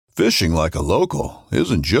Fishing like a local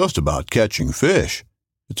isn't just about catching fish.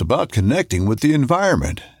 It's about connecting with the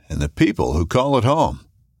environment and the people who call it home.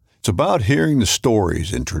 It's about hearing the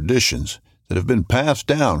stories and traditions that have been passed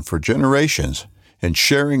down for generations and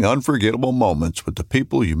sharing unforgettable moments with the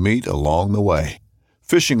people you meet along the way.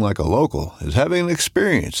 Fishing like a local is having an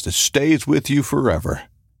experience that stays with you forever.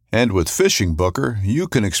 And with Fishing Booker, you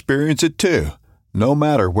can experience it too, no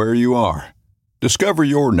matter where you are. Discover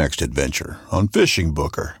your next adventure on Fishing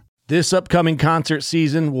Booker. This upcoming concert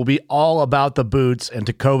season will be all about the boots, and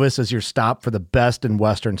Tecovas is your stop for the best in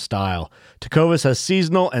Western style. Tecovas has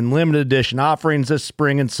seasonal and limited edition offerings this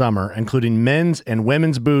spring and summer, including men's and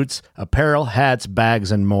women's boots, apparel, hats,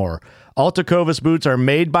 bags, and more. All Tecovas boots are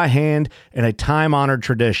made by hand in a time-honored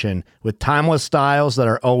tradition with timeless styles that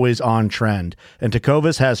are always on trend. And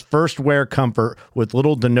Tecovas has first wear comfort with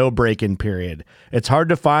little to no break-in period. It's hard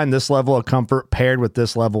to find this level of comfort paired with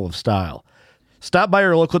this level of style. Stop by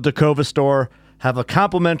your local Tecovas store, have a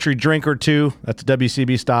complimentary drink or two, that's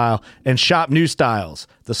WCB style, and shop new styles.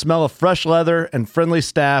 The smell of fresh leather and friendly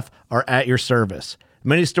staff are at your service.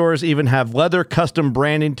 Many stores even have leather custom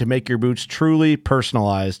branding to make your boots truly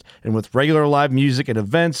personalized. And with regular live music and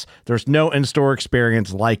events, there's no in-store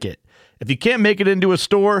experience like it. If you can't make it into a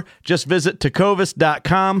store, just visit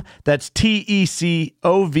tecovas.com. That's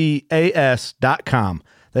TECOVAS.com.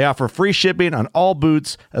 They offer free shipping on all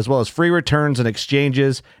boots, as well as free returns and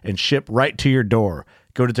exchanges, and ship right to your door.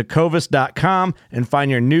 Go to tecovas.com and find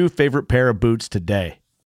your new favorite pair of boots today.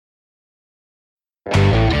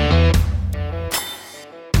 Hey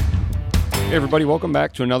everybody, welcome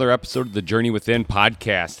back to another episode of the Journey Within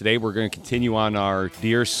podcast. Today we're going to continue on our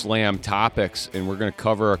deer slam topics, and we're going to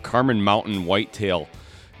cover a Carmen Mountain whitetail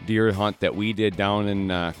deer hunt that we did down in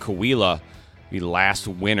Coahuila the last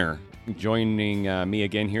winter. Joining me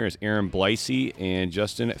again here is Aaron Blicey and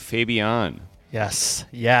Justin Fabian. Yes.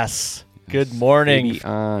 Good morning,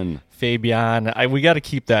 Fabian. We got to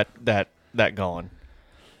keep that going.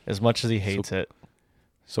 As much as he hates it.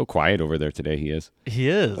 So quiet over there today. He is.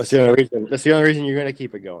 That's the only reason. That's the only reason you're going to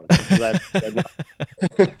keep it going.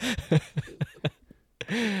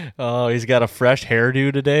 Oh, he's got a fresh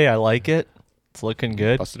hairdo today. I like it. It's looking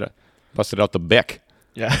good. Busted out the Bic.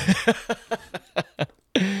 Yeah.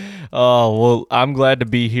 Oh, well, I'm glad to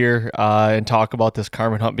be here and talk about this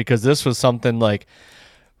Carmen hunt, because this was something like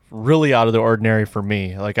really out of the ordinary for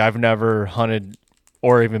me. Like, I've never hunted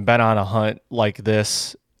or even been on a hunt like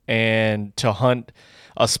this, and to hunt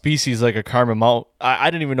a species like a Carmen Mountain, I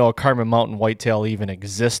didn't even know a Carmen Mountain whitetail even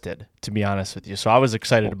existed, to be honest with you. So I was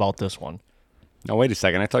excited about this one. Now, wait a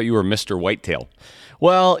second. I thought you were Mr. Whitetail.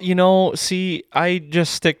 Well, see, I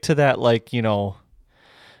just stick to that,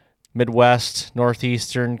 Midwest,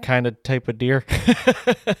 Northeastern kind of type of deer.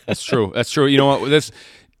 That's true. You know what?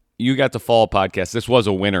 You got the fall podcast. This was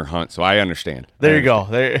a winter hunt, so I understand. There you go.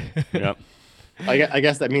 There. Yep. I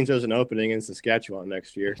guess that means there's an opening in Saskatchewan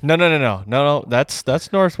next year. No.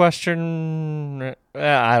 That's Northwestern.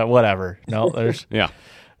 Whatever. No, there's. Yeah.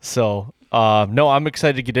 So, no, I'm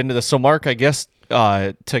excited to get into this. So, Mark, I guess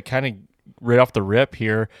to kind of right off the rip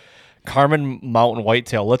here, Carmen Mountain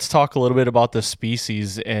whitetail. Let's talk a little bit about the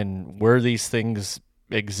species and where these things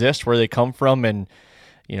exist, where they come from, and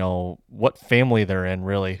what family they're in,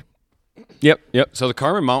 really. Yep. So the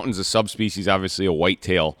Carmen Mountain's a subspecies, obviously a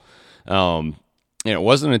whitetail. And it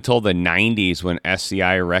wasn't until the 90s when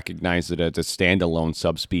SCI recognized it as a standalone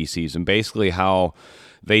subspecies, and basically how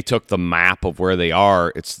they took the map of where they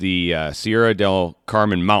are. It's the Sierra del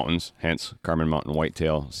Carmen Mountains, hence Carmen Mountain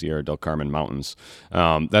Whitetail, Sierra del Carmen Mountains.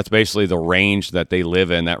 That's basically the range that they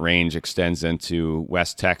live in. That range extends into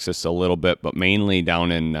West Texas a little bit, but mainly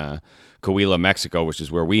down in Coahuila, Mexico, which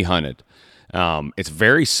is where we hunted. It's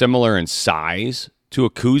very similar in size to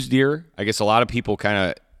a Coues deer. I guess a lot of people kind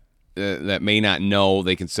of that may not know,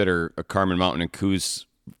 they consider a Carmen Mountain and Coues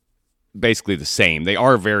basically the same. They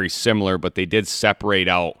are very similar, but they did separate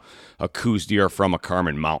out a Coues deer from a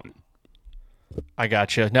Carmen Mountain. I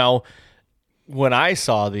gotcha. Now, when I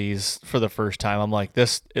saw these for the first time, I'm like,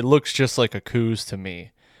 it looks just like a Coues to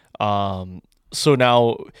me. So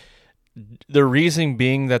now the reason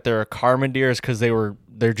being that they're a Carmen deer is because they're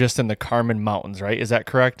just in the Carmen Mountains, right? Is that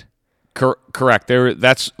correct? Correct.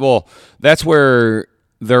 That's where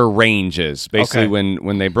their range is basically. Okay.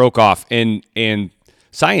 when they broke off, and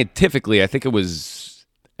scientifically, I think it was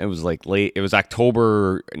like late. It was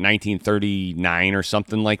October 1939 or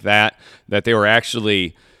something like that they were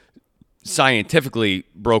actually scientifically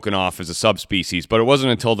broken off as a subspecies. But it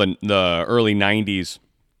wasn't until the early 90s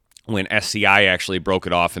when SCI actually broke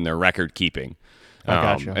it off in their record keeping.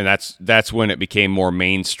 Gotcha. And that's when it became more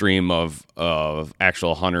mainstream of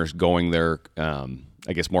actual hunters going there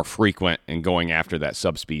I guess, more frequent in going after that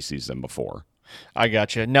subspecies than before. I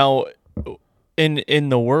gotcha. Now, in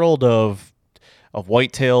the world of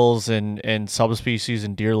whitetails and subspecies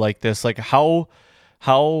and deer like this, like how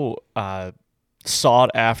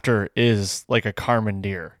sought after is like a Carmen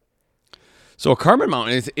deer? So a Carmen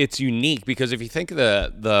mountain, it's unique because if you think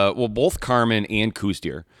of both Carmen and Coues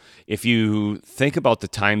deer, if you think about the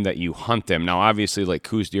time that you hunt them, now obviously like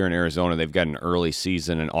Coues deer in Arizona, they've got an early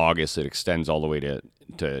season in August that extends all the way to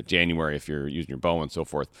January if you're using your bow and so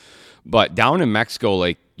forth. But down in Mexico,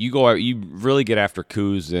 like you go out, you really get after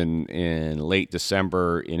Coues in late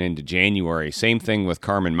December and into January. Same thing with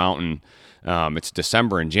Carmen Mountain. It's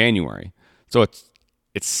December and January. So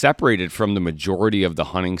it's separated from the majority of the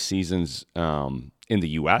hunting seasons in the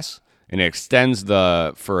U.S., and it extends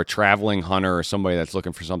for a traveling hunter or somebody that's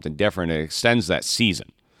looking for something different, it extends that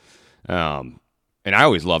season. And I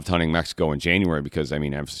always loved hunting Mexico in January because, I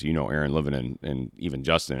mean, as you know, Aaron, living in even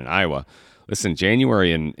Justin in Iowa, listen,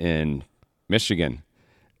 January in Michigan,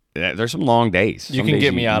 there's some long days. You can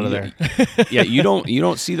get me out of there. Yeah, you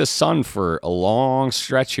don't see the sun for a long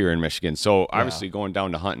stretch here in Michigan. So obviously going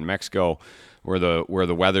down to hunt in Mexico, where the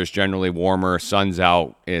weather's generally warmer, sun's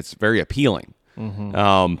out, it's very appealing.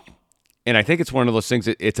 Mm-hmm. And I think it's one of those things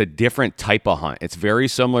that it's a different type of hunt. It's very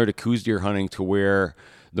similar to Coues deer hunting, to where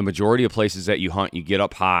the majority of places that you hunt, you get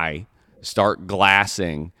up high, start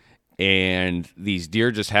glassing, and these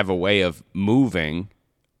deer just have a way of moving.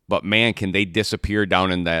 But man, can they disappear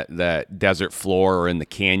down in that desert floor or in the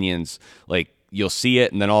canyons? Like you'll see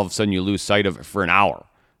it, and then all of a sudden you lose sight of it for an hour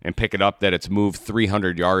and pick it up that it's moved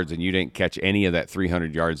 300 yards and you didn't catch any of that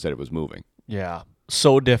 300 yards that it was moving. Yeah,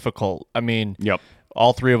 so difficult. I mean, yep.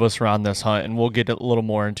 All three of us are on this hunt, and we'll get a little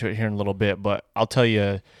more into it here in a little bit. But I'll tell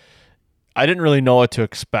you, I didn't really know what to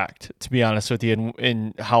expect, to be honest with you,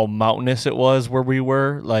 in how mountainous it was where we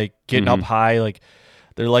were, like getting up high, like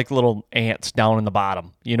they're like little ants down in the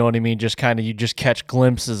bottom. You know what I mean? Just kind of, you just catch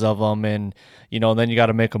glimpses of them, and then you got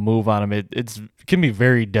to make a move on them. It can be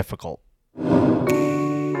very difficult.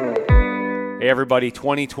 Hey everybody,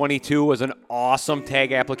 2022 was an awesome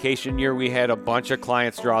tag application year. We had a bunch of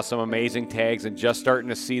clients draw some amazing tags and just starting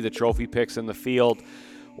to see the trophy picks in the field.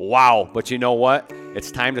 Wow, but you know what? It's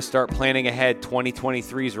time to start planning ahead.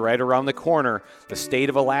 2023 is right around the corner. The state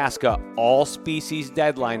of Alaska all species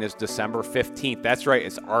deadline is December 15th. That's right,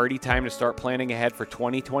 it's already time to start planning ahead for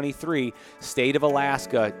 2023. State of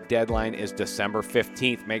Alaska deadline is December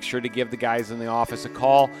 15th. Make sure to give the guys in the office a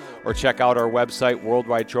call or check out our website,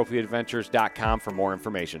 worldwidetrophyadventures.com, for more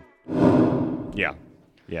information. Yeah.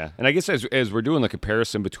 And I guess as we're doing the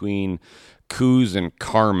comparison between Coues and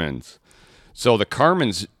Carmens, so the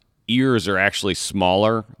Carmen's ears are actually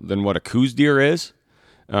smaller than what a Coues deer is,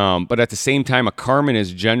 but at the same time, a Carmen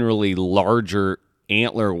is generally larger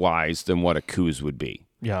antler-wise than what a Coues would be.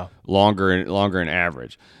 Yeah, longer in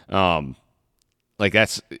average. Like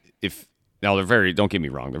that's now they're very. Don't get me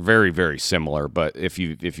wrong, they're very, very similar. But if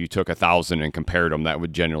you took 1,000 and compared them, that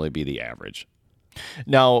would generally be the average.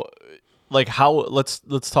 Now, like how let's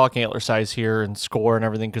talk antler size here and score and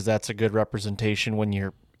everything, because that's a good representation when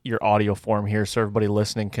your audio form here, so everybody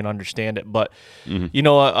listening can understand it. But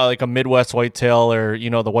like a Midwest whitetail, or the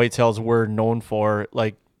whitetails we're known for,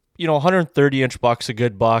 like 130-inch buck's a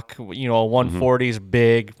good buck. 140's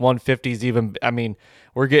big, 150's even. I mean,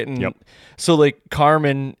 we're getting so like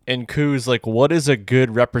Carmen and Coues. Like, what is a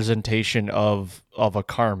good representation of a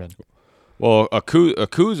Carmen? Well, a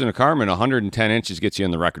Coues and a Carmen, 110 inches gets you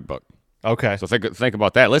in the record book. Okay. So think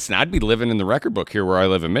about that. Listen, I'd be living in the record book here where I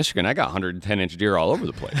live in Michigan. I got 110-inch deer all over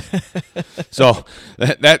the place. So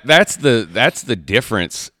that's the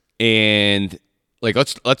difference. And like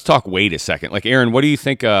let's talk weight a second. Like Aaron, what do you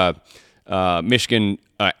think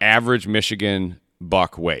average Michigan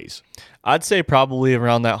buck weighs? I'd say probably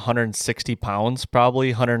around that 160 pounds,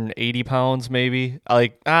 probably 180 pounds, maybe.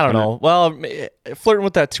 Like, I don't know. Well, flirting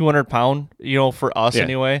with that 200 pound, for us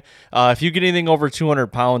anyway. If you get anything over 200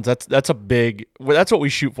 pounds, that's a big. That's what we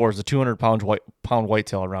shoot for, is a 200 pound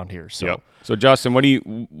whitetail around here. So, So Justin,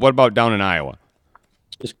 what about down in Iowa?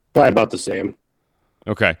 It's probably about the same.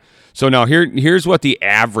 Okay. So now here's what the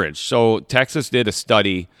average. So Texas did a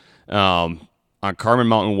study on Carmen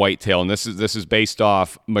Mountain whitetail, and this is based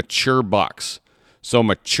off mature bucks. So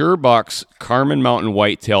mature bucks, Carmen Mountain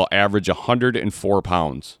whitetail average 104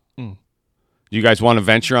 pounds. Do you guys want to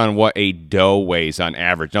venture on what a doe weighs on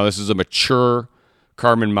average? Now, this is a mature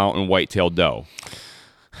Carmen Mountain whitetail doe.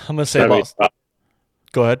 I'm going to say about...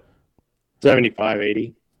 Go ahead. 75,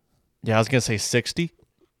 80. Yeah, I was going to say 60.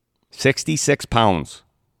 66 pounds.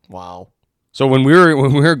 Wow. So when we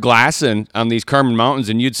were glassing on these Carmen Mountains,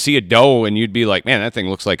 and you'd see a doe and you'd be like, man, that thing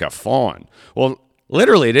looks like a fawn. Well,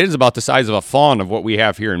 Literally, it is about the size of a fawn of what we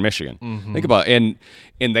have here in Michigan. Think about it.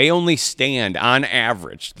 And they only stand, on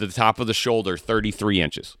average, the top of the shoulder, 33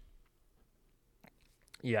 inches.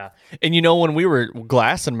 Yeah. And, when we were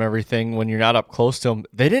glassing them everything, when you're not up close to them,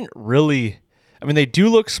 they didn't really – I mean, they do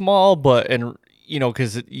look small, but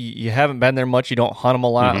because you haven't been there much, you don't hunt them a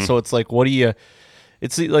lot. So it's like, what do you –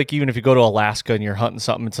 it's like even if you go to Alaska and you're hunting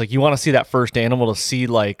something, it's like you want to see that first animal to see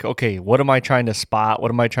like, okay, what am I trying to spot? What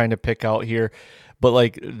am I trying to pick out here? But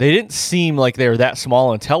like they didn't seem like they were that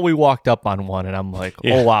small until we walked up on one, and I'm like,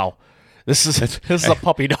 oh wow, this is a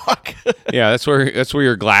puppy dog. Yeah, that's where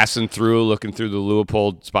you're glassing through, looking through the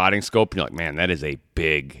Leupold spotting scope, and you're like, man, that is a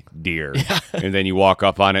big deer. Yeah. And then you walk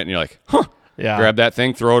up on it, and you're like, huh. Yeah. Grab that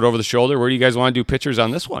thing, throw it over the shoulder. Where do you guys want to do pictures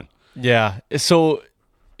on this one? Yeah. So,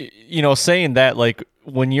 saying that, like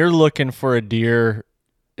when you're looking for a deer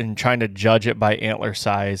and trying to judge it by antler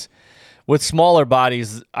size. With smaller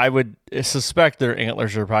bodies, I would suspect their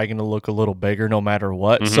antlers are probably going to look a little bigger no matter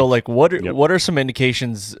what. So, like, what are some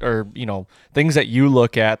indications or, things that you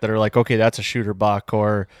look at that are like, okay, that's a shooter buck?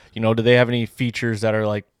 Or, do they have any features that are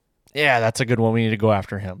like, yeah, that's a good one. We need to go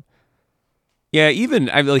after him. Yeah, even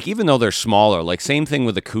though they're smaller, like same thing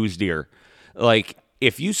with the Coues deer. Like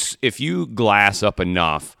if you glass up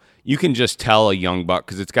enough, you can just tell a young buck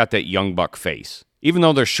because it's got that young buck face. Even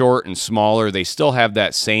though they're short and smaller, they still have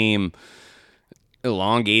that same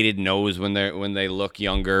elongated nose when they look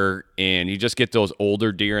younger, and you just get those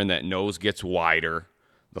older deer and that nose gets wider,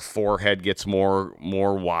 the forehead gets more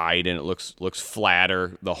wide, and it looks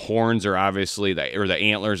flatter. The horns are obviously the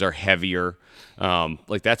antlers are heavier.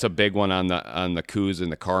 Like that's a big one on the Coues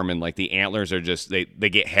and the Carmen. Like the antlers are just they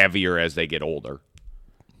get heavier as they get older.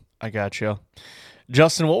 I got you.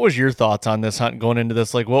 Justin, what was your thoughts on this hunt going into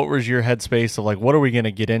this? Like, what was your headspace of like, what are we going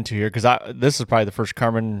to get into here? Because this is probably the first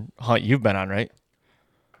Carmen hunt you've been on, right?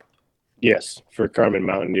 Yes, for Carmen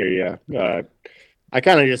mountain deer, yeah. I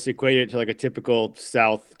kind of just equated it to like a typical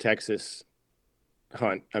South Texas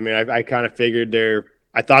hunt. I mean, I kind of figured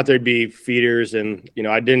I thought there'd be feeders, and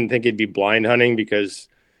I didn't think it'd be blind hunting because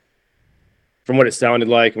from what it sounded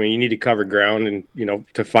like, I mean, you need to cover ground and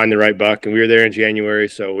to find the right buck. And we were there in January,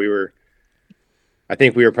 so I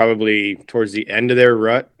think we were probably towards the end of their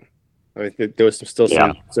rut. I think there was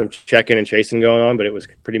some checking and chasing going on, but it was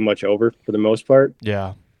pretty much over for the most part.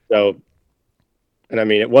 Yeah. So, and I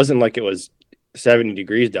mean, it wasn't like it was 70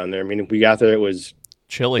 degrees down there. I mean, if we got there, it was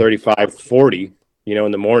chilly, 35, 40,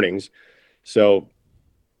 in the mornings. So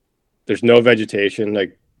there's no vegetation.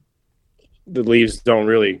 Like the leaves don't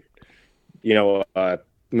really,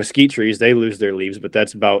 mesquite trees, they lose their leaves, but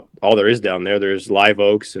that's about all there is down there. There's live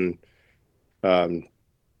oaks and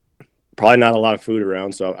probably not a lot of food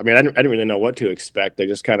around. So, I mean, I didn't really know what to expect. I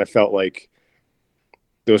just kind of felt like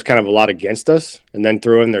there was kind of a lot against us, and then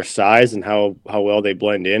throw in their size and how well they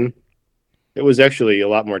blend in. It was actually a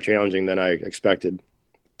lot more challenging than I expected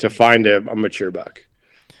to find a mature buck.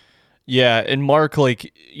 Yeah. And Mark,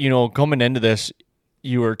 like, coming into this,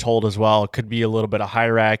 you were told as well, it could be a little bit of high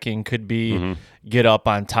racking, could be get up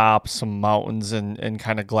on top some mountains and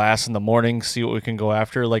kind of glass in the morning, see what we can go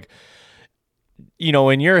after. Like,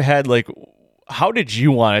 in your head, like, how did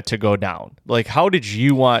you want it to go down? Like, how did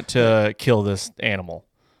you want to kill this animal?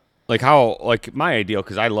 Like my ideal,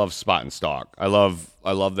 because I love spot and stalk. I love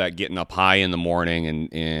that getting up high in the morning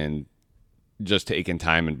and just taking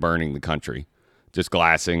time and burning the country, just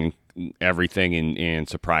glassing everything and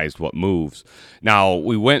surprised what moves. Now,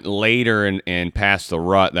 we went later and past the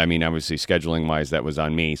rut. I mean, obviously scheduling wise, that was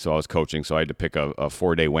on me. So I was coaching, so I had to pick a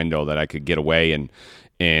 4-day window that I could get away and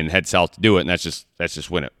head south to do it. And that's just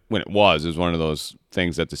when it was. It was one of those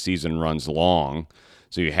things that the season runs long,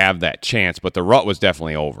 so you have that chance. But the rut was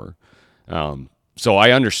definitely over. So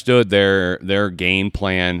I understood their game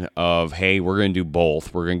plan of, hey, we're going to do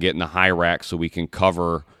both. We're going to get in the high rack so we can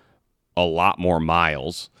cover a lot more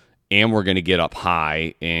miles, and we're going to get up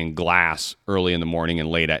high and glass early in the morning and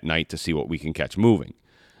late at night to see what we can catch moving.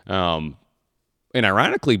 And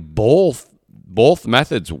ironically, both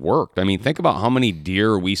methods worked. I mean, think about how many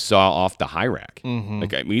deer we saw off the high rack.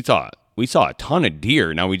 Like we saw a ton of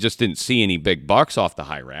deer. Now we just didn't see any big bucks off the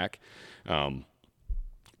high rack.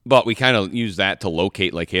 But we kind of use that to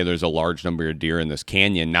locate, like, hey, there's a large number of deer in this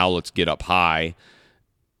canyon. Now let's get up high,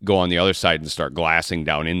 go on the other side, and start glassing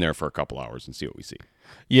down in there for a couple hours and see what we see.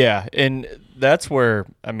 Yeah, and that's where,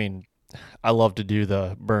 I mean, I love to do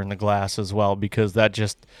the burn the glass as well, because that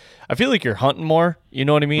just, I feel like you're hunting more, you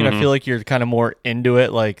know what I mean? I feel like you're kind of more into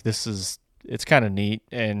it, like it's kind of neat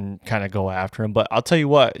and kind of go after them. But I'll tell you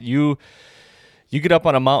what, you get up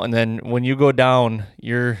on a mountain, then when you go down,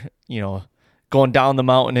 you're, going down the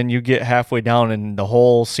mountain and you get halfway down and the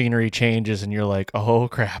whole scenery changes and you're like, oh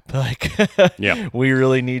crap. Like, Yeah. we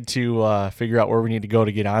really need to figure out where we need to go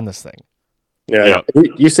to get on this thing. Yeah.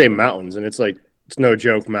 You say mountains and it's like, it's no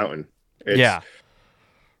joke mountain. Yeah.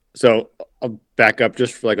 So I'll back up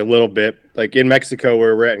just for like a little bit. Like in Mexico,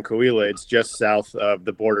 where we're at in Coahuila, it's just south of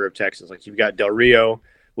the border of Texas. Like you've got Del Rio,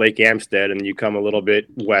 Lake Amstead, and you come a little bit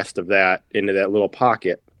west of that into that little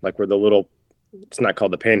pocket, like where the little, it's not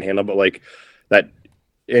called the Panhandle, but like that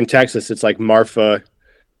in Texas, it's like Marfa,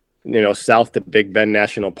 south to Big Bend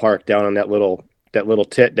National Park, down on that little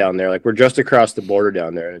tit down there. Like we're just across the border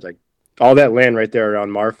down there, and it's like all that land right there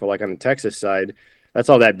around Marfa, like on the Texas side, that's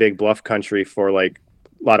all that big bluff country for like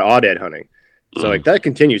a lot of aoudad hunting. So like that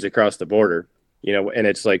continues across the border, and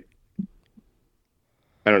it's like,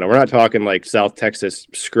 I don't know, we're not talking like South Texas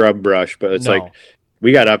scrub brush, but it's like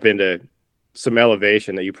we got up into some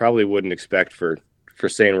elevation that you probably wouldn't expect for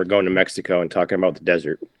saying we're going to Mexico and talking about the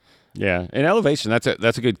desert. Yeah, and elevation, that's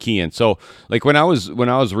a good key. And so like when I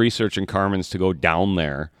was researching Carmen's to go down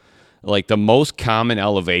there, like the most common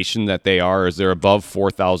elevation that is they're above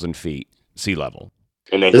 4,000 feet sea level.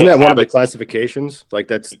 And isn't that one of the classifications? Like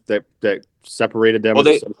that separated them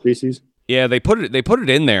as subspecies? Yeah, they put it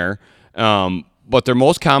in there. But their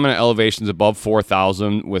most common elevations above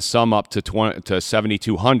 4,000, with some up to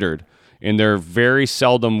 7,200, and they're very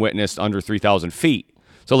seldom witnessed under 3,000 feet.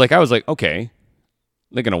 So like I was like, okay,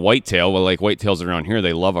 thinking a whitetail. Well, like whitetails around here,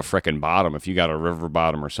 they love a frickin' bottom. If you got a river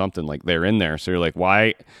bottom or something, like they're in there. So you're like,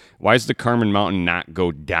 why does the Carmen Mountain not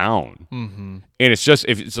go down? Mm-hmm. And it's just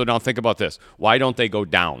so now think about this. Why don't they go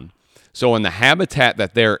down? So in the habitat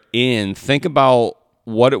that they're in, think about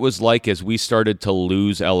what it was like as we started to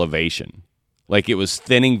lose elevation. Like it was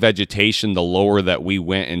thinning vegetation the lower that we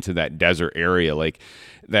went into that desert area. Like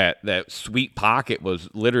that sweet pocket was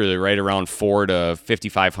literally right around 400 to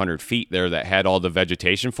 5,500 feet there that had all the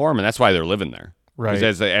vegetation for them, and that's why they're living there. Right.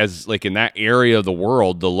 As like in that area of the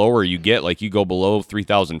world, the lower you get, like you go below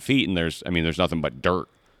 3,000 feet, and there's nothing but dirt.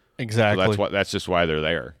 Exactly. So that's just why they're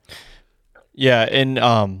there. Yeah,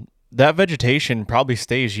 and that vegetation probably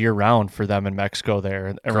stays year round for them in Mexico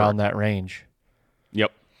there around that range.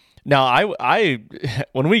 Yep. Now, I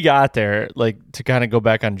when we got there, like to kind of go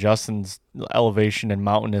back on Justin's elevation and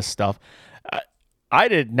mountainous stuff, I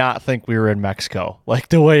did not think we were in Mexico, like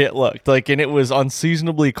the way it looked, like, and it was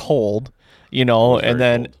unseasonably cold, and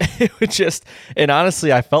then it was just, and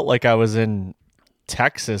honestly, I felt like I was in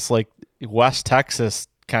Texas, like West Texas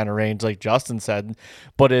kind of range, like Justin said,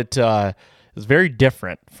 but it was very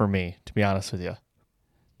different for me, to be honest with you.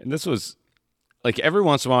 And this was like every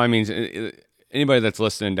once in a while, I mean, anybody that's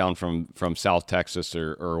listening down from South Texas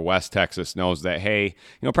or West Texas knows that, hey,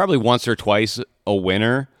 probably once or twice a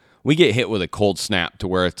winter, we get hit with a cold snap to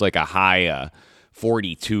where it's like a high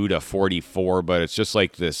 42 to 44, but it's just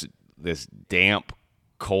like this damp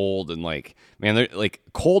cold, and like, man, they're like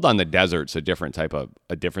cold on the desert's a different type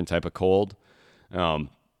of cold.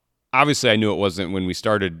 Obviously, I knew it wasn't when we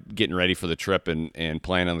started getting ready for the trip and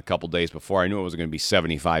planning a couple days before. I knew it wasn't going to be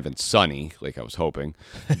 75 and sunny, like I was hoping.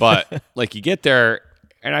 But like you get there,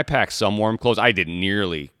 and I packed some warm clothes. I did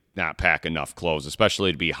nearly not pack enough clothes,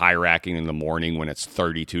 especially to be high racking in the morning when it's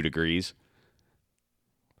 32 degrees.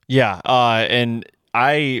 Yeah, and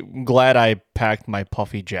I'm glad I packed my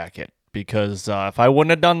puffy jacket, because if I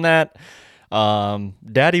wouldn't have done that,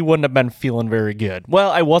 Daddy wouldn't have been feeling very good.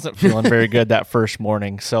 Well, I wasn't feeling very good that first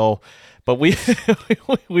morning, but we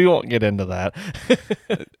won't get into that.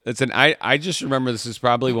 I just remember, this is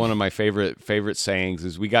probably one of my favorite sayings,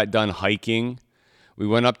 is we got done hiking, we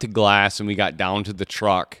went up to Glass, and we got down to the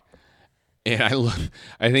truck, and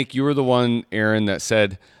I think you were the one, Aaron, that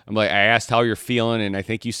said, I asked how you're feeling, and I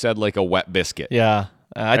think you said like a wet biscuit. Yeah.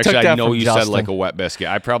 Actually, I know you said like a wet biscuit.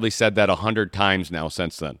 I probably said that 100 times now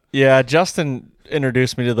since then. Yeah, Justin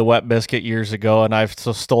introduced me to the wet biscuit years ago, and I've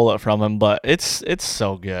stole it from him. But it's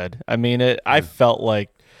so good. I mean, I felt like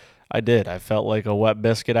I felt like a wet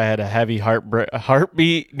biscuit. I had a heavy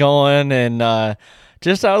heartbeat going, and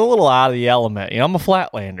just I was a little out of the element. I'm a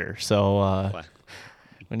flatlander, so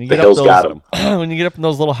when you get up when you get up in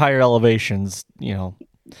those little higher elevations,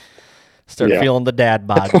 start feeling the dad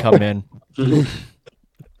bod come in.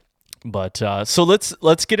 But so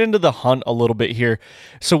let's get into the hunt a little bit here.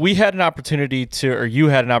 So we had an opportunity you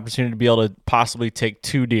had an opportunity to be able to possibly take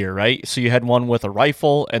 2 deer, right? So you had one with a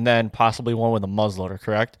rifle and then possibly one with a muzzleloader,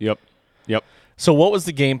 correct? Yep. So what was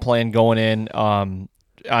the game plan going in on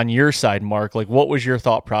your side, Mark? Like, what was your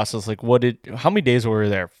thought process? Like, how many days were we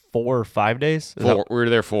there? 4 or 5 days? We were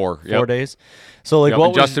there 4. 4 days. So like,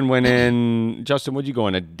 what? Justin went in. Justin, would you go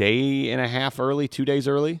in a day and a half early, 2 days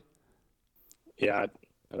early? Yeah.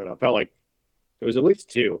 I don't know. It felt like It was at least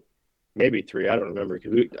 2, maybe 3. I don't remember.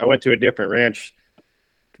 I went to a different ranch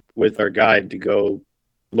with our guide to go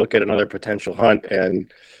look at another potential hunt,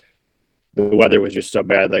 and the weather was just so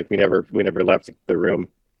bad. Like we never left the room.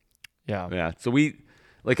 Yeah. So we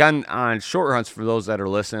like on short hunts, for those that are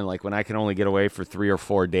listening, like when I can only get away for 3 or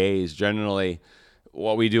 4 days, generally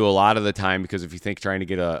what we do a lot of the time, because if you think trying to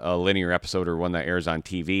get a linear episode or one that airs on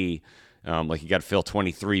TV, like you got to fill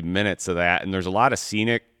 23 minutes of that. And there's a lot of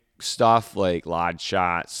scenic stuff like lodge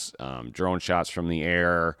shots, drone shots from the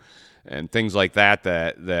air, and things like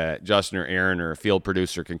that Justin or Aaron or a field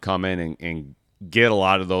producer can come in and get a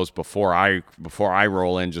lot of those before I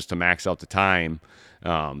roll in, just to max out the time.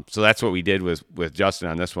 So that's what we did with Justin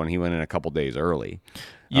on this one. He went in a couple days early.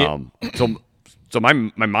 Yeah. So my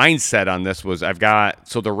mindset on this was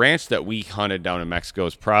the ranch that we hunted down in Mexico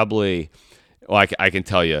is probably, well, I can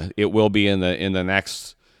tell you, it will be in the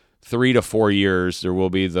next 3 to 4 years. There will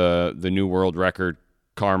be the new world record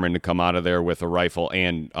Carmen to come out of there with a rifle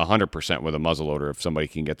and 100% with a muzzleloader, if somebody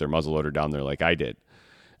can get their muzzleloader down there like I did.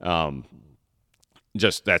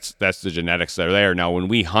 Just that's the genetics that are there. Now, when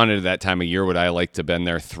we hunted that time of year, would I like to have been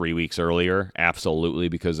there 3 weeks earlier? Absolutely,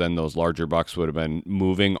 because then those larger bucks would have been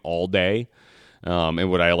moving all day. And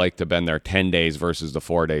would I like to have been there 10 days versus the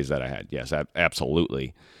 4 days that I had? Yes,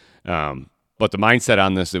 absolutely. But the mindset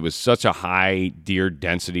on this, it was such a high deer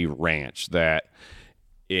density ranch that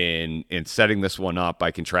in setting this one up,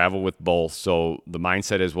 I can travel with both. So the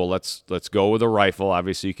mindset is, well, let's go with a rifle.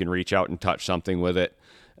 Obviously, you can reach out and touch something with it.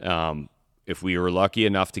 If we were lucky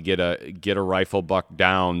enough to get a rifle buck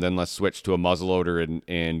down, then let's switch to a muzzleloader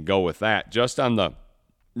and go with that. Just on the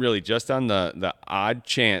odd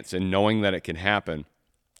chance, and knowing that it can happen,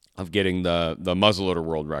 of getting the muzzleloader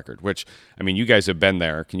world record, which, I mean, you guys have been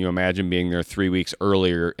there. Can you imagine being there 3 weeks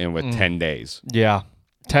earlier and with 10 days? Yeah.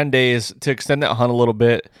 10 days to extend that hunt a little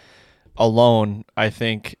bit alone. I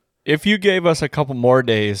think if you gave us a couple more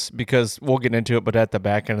days, because we'll get into it, but at the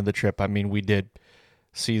back end of the trip, I mean, we did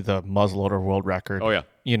see the muzzleloader world record. Oh yeah.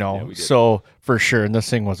 So for sure. And this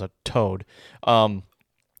thing was a toad. But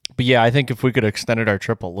yeah, I think if we could have extended our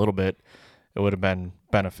trip a little bit, it would have been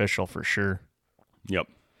beneficial for sure. Yep.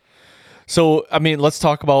 So, I mean, let's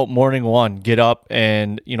talk about morning one. Get up,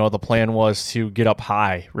 and, the plan was to get up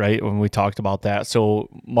high, right, when we talked about that. So,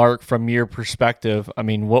 Mark, from your perspective, I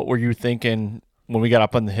mean, what were you thinking when we got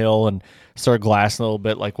up on the hill and started glassing a little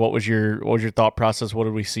bit? Like, what was your thought process? What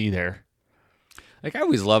did we see there? Like, I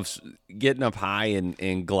always love getting up high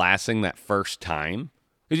and glassing that first time,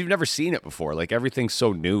 because you've never seen it before. Like, everything's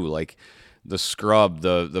so new. Like, the scrub,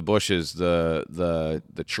 the bushes,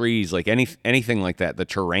 the trees, like anything like that, the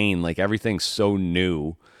terrain, like everything's so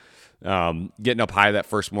new. Getting up high that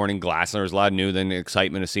first morning, glassing, there was a lot of new. Then the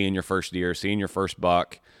excitement of seeing your first deer, seeing your first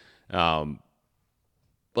buck, like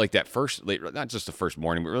that first, not just the first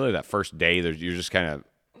morning, but really that first day. You're just kind of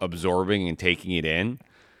absorbing and taking it in.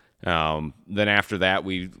 Then after that,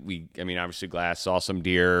 we obviously glassed, saw some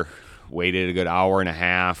deer, waited a good hour and a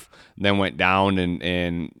half, then went down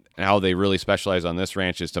and how they really specialize on this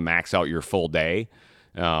ranch is to max out your full day.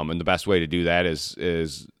 And the best way to do that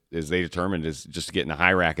is they determined is just to get in a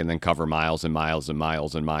high rack and then cover miles and miles and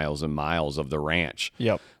miles and miles and miles of the ranch.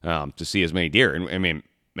 Yep. To see as many deer. And I mean,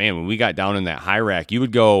 man, when we got down in that high rack,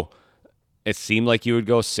 it seemed like you would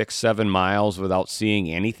go 6-7 miles without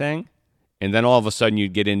seeing anything. And then all of a sudden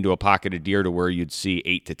you'd get into a pocket of deer to where you'd see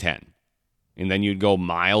 8 to 10. And then you'd go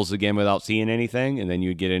miles again without seeing anything. And then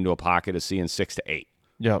you'd get into a pocket of seeing 6 to 8.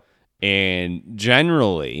 Yep. And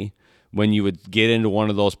generally, when you would get into one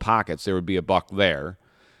of those pockets, there would be a buck there.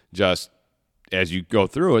 Just as you go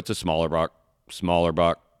through, it's a smaller buck,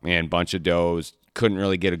 and bunch of does. Couldn't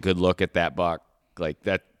really get a good look at that buck like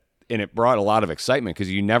that. And it brought a lot of excitement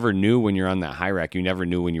because you never knew when you're on that high rack, you never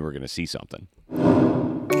knew when you were going to see something.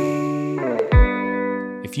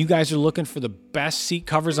 If you guys are looking for the best seat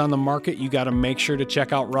covers on the market, you got to make sure to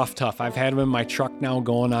check out Rough Tough. I've had them in my truck now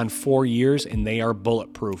going on 4 years, and they are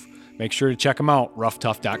bulletproof. Make sure to check them out,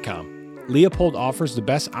 roughtough.com. Leopold offers the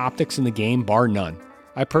best optics in the game, bar none.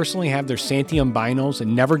 I personally have their Santium binos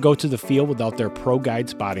and never go to the field without their Pro Guide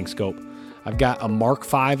spotting scope. I've got a Mark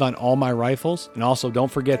V on all my rifles, and also don't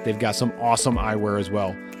forget they've got some awesome eyewear as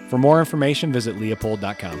well. For more information, visit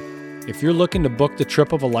leopold.com. If you're looking to book the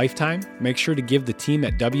trip of a lifetime, make sure to give the team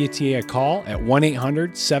at WTA a call at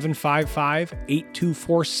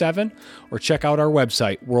 1-800-755-8247 or check out our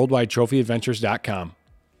website, worldwidetrophyadventures.com.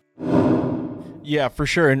 Yeah, for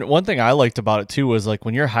sure. And one thing I liked about it too was like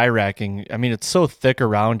when you're high racking, I mean, it's so thick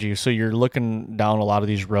around you. So you're looking down a lot of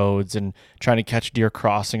these roads and trying to catch deer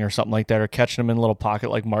crossing or something like that, or catching them in a little pocket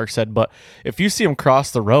like Mark said. But if you see them cross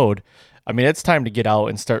the road, I mean, it's time to get out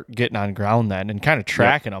and start getting on ground then and kind of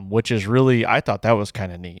tracking them, which is really, I thought that was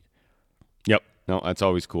kind of neat. Yep. No, that's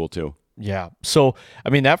always cool too. Yeah. So, I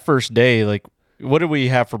mean, that first day, like, what did we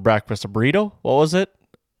have for breakfast? A burrito? What was it?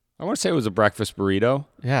 I want to say it was a breakfast burrito.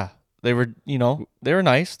 Yeah. They were, they were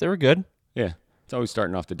nice. They were good. Yeah. It's always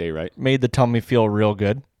starting off the day right. Made the tummy feel real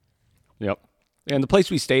good. Yep. And the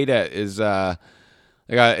place we stayed at is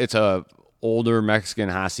it's a older Mexican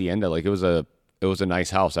hacienda. Like it was a nice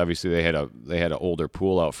house. Obviously they had an older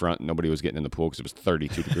pool out front. Nobody was getting in the pool because it was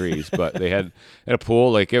 32 degrees, but they had a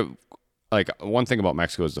pool. Like one thing about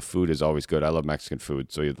Mexico is the food is always good. I love Mexican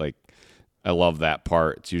food. So I love that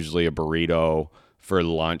part. It's usually a burrito for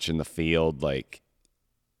lunch in the field. Like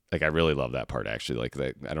I really love that part actually. Like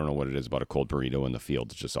I don't know what it is about a cold burrito in the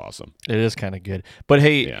field. It's just awesome. It is kind of good. But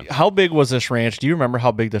hey, How big was this ranch? Do you remember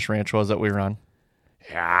how big this ranch was that we were on?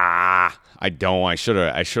 Yeah, I don't. I should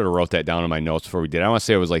have wrote that down in my notes before we did. I want to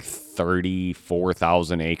say it was like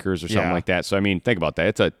 34,000 acres or something like that. So I mean, think about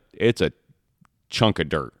that. It's a chunk of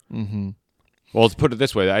dirt. Mm-hmm. Well, let's put it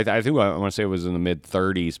this way. I think I want to say it was in the mid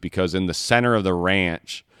 30s because in the center of the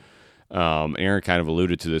ranch, Aaron kind of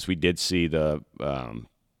alluded to this. We did see the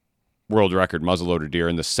world record muzzleloader deer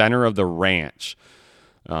in the center of the ranch.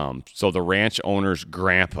 So the ranch owner's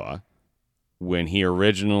grandpa, when he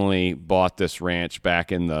originally bought this ranch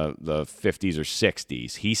back in the 50s or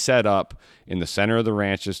 60s, he set up in the center of the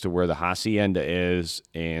ranch as to where the hacienda is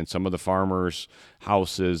and some of the farmers'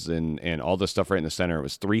 houses and all this stuff right in the center. It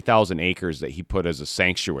was 3,000 acres that he put as a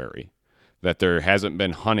sanctuary, that there hasn't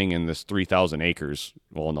been hunting in this 3,000 acres,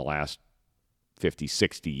 well, in the last 50,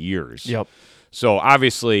 60 years. Yep. So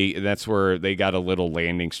obviously that's where they got a little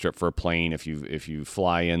landing strip for a plane. If you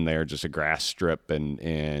fly in there, just a grass strip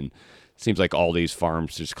and seems like all these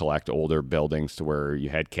farms just collect older buildings to where you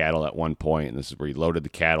had cattle at one point, and this is where you loaded the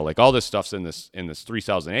cattle. Like all this stuff's in this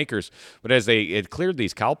 3,000 acres. But as it cleared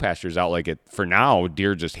these cow pastures out, for now,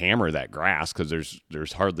 deer just hammer that grass because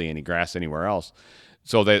there's hardly any grass anywhere else.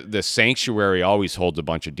 So the sanctuary always holds a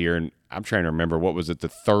bunch of deer. And I'm trying to remember, what was it? The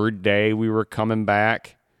third day we were coming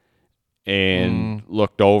back and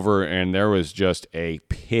looked over, and there was just a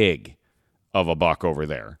pig of a buck over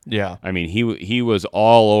there. Yeah. I mean, he was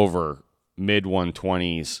all over mid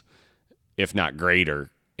 120s, if not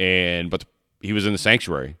greater, but he was in the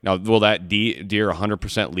sanctuary. Now, will that deer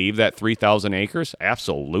 100% leave that 3,000 acres?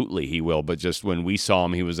 Absolutely, he will. But just when we saw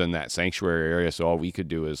him, he was in that sanctuary area, so all we could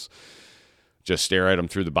do is just stare at him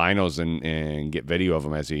through the binos and get video of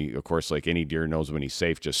him as he, of course, like any deer knows when he's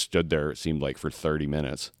safe, just stood there, it seemed like, for 30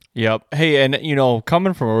 minutes. Yep. Hey, and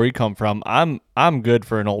coming from where we come from, I'm good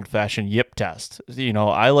for an old fashioned yip test.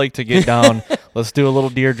 I like to get down. Let's do a little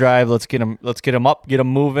deer drive. Let's get him up, get him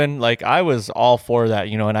moving. Like I was all for that.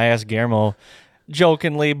 And I asked Guillermo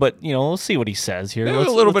jokingly, but we'll see what he says here. There's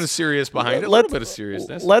a little bit of serious behind it. A little bit of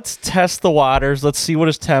seriousness. Let's test the waters. Let's see what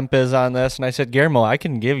his temp is on this. And I said, Guillermo, I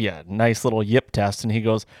can give you a nice little yip test. And he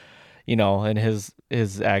goes, in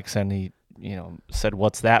his accent, he said,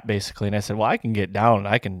 what's that basically? And I said, well, I can get down and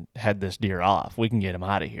I can head this deer off. We can get him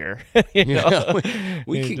out of here. We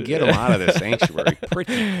can get him out of the sanctuary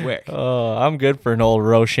pretty quick. Oh, I'm good for an old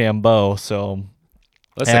Rochambeau. So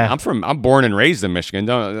listen, I'm born and raised in Michigan.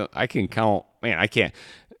 I can count, man, I can't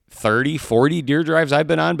 30, 40 deer drives I've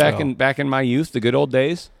been on back in my youth, the good old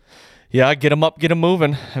days. Yeah, get them up, get them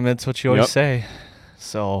moving. I mean, that's what you always say.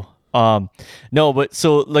 So, no, but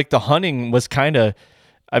so like the hunting was kind of,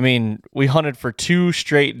 we hunted for 2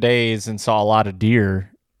 straight days and saw a lot of deer,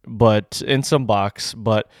 in some bucks,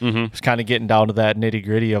 but it was kind of getting down to that nitty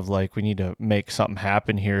gritty of like, we need to make something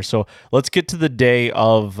happen here. So let's get to the day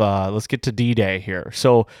of, let's get to D-Day here.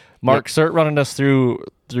 So Mark, start running us through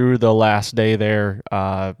the last day there,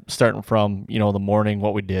 starting from, the morning,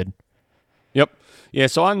 what we did. Yep. Yeah,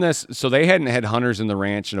 so on this, they hadn't had hunters in the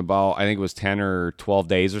ranch in about, I think it was 10 or 12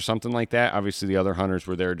 days or something like that. Obviously, the other hunters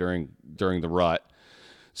were there during the rut.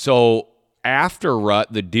 So after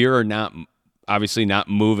rut, the deer are obviously not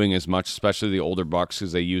moving as much, especially the older bucks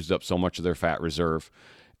because they used up so much of their fat reserve.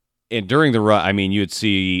 And during the rut, you'd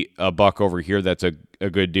see a buck over here that's a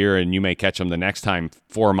good deer, and you may catch him the next time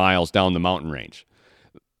 4 miles down the mountain range.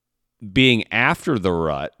 Being after the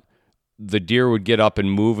rut, the deer would get up and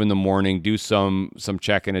move in the morning, do some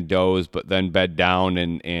checking a does, but then bed down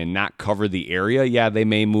and not cover the area. Yeah, they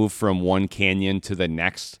may move from one canyon to the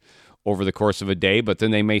next over the course of a day, but then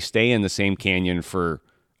they may stay in the same canyon for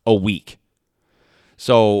a week.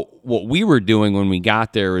 So what we were doing when we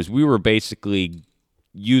got there is we were basically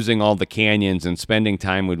using all the canyons and spending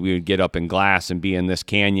time we would get up in glass and be in this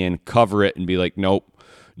canyon, cover it, and be like, nope,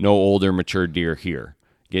 no older mature deer here.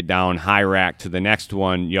 get down high rack to the next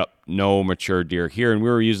one. Yep, no mature deer here. And we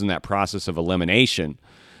were using that process of elimination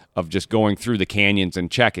of just going through the canyons and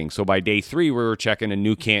checking. So by day 3, we were checking a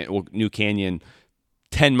new canyon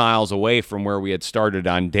 10 miles away from where we had started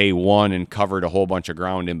on day 1 and covered a whole bunch of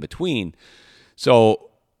ground in between. So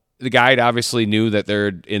the guide obviously knew that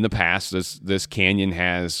in the past, this canyon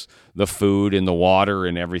has the food and the water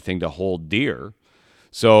and everything to hold deer.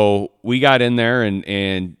 So we got in there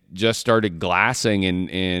and just started glassing,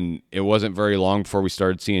 and it wasn't very long before we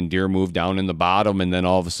started seeing deer move down in the bottom, and then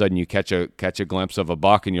all of a sudden you catch a glimpse of a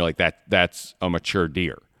buck, and you're like, that's a mature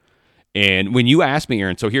deer. And when you asked me,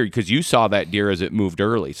 Aaron, so here, because you saw that deer as it moved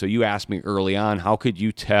early, so you asked me early on, how could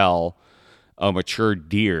you tell a mature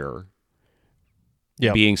deer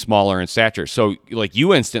being smaller in stature? So like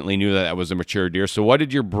you instantly knew that was a mature deer. So what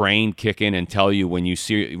did your brain kick in and tell you when you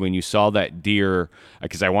saw that deer?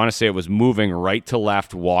 Because I want to say it was moving right to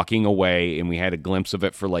left, walking away, and we had a glimpse of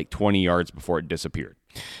it for like 20 yards before it disappeared.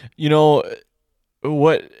 You know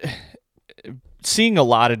what? Seeing a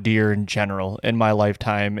lot of deer in general in my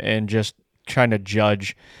lifetime and just trying to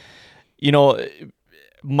judge,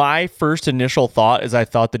 my first initial thought is I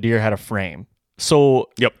thought the deer had a frame. So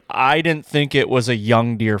I didn't think it was a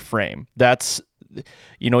young deer frame. That's,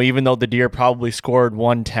 even though the deer probably scored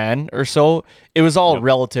 110 or so, it was all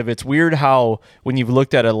relative. It's weird how when you've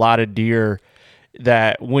looked at a lot of deer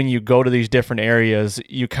that when you go to these different areas,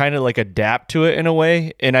 you kind of like adapt to it in a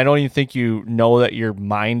way. And I don't even think you know that your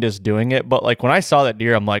mind is doing it. But like when I saw that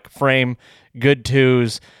deer, I'm like, frame, good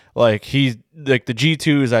twos. Like the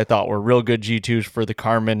G2s I thought were real good G2s for the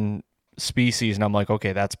Carmen species, and I'm like,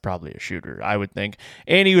 okay, that's probably a shooter, I would think.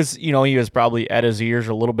 And he was probably at his ears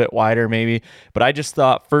a little bit wider maybe, but I just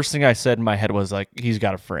thought, first thing I said in my head was like, he's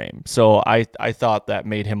got a frame. So I thought that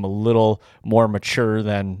made him a little more mature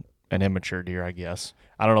than an immature deer, I guess.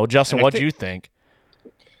 I don't know, Justin, what do you think?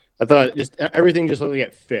 I thought just everything just looked like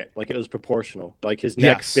it fit, like it was proportional. Like his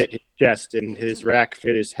neck fit his chest, and his rack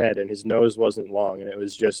fit his head, and his nose wasn't long, and it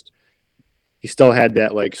was just, he still had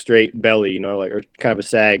that like straight belly, or kind of a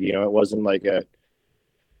sag, it wasn't like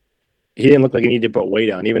he didn't look like he needed to put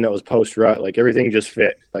weight on, even though it was post rut. Like everything just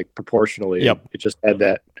fit like proportionally. Yep. It just had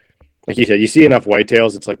that, like you said, you see enough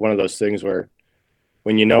whitetails, it's like one of those things where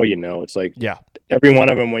when it's like every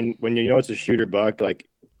one of them, when it's a shooter buck, like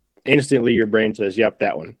instantly your brain says, yep,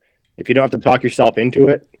 that one. If you don't have to talk yourself into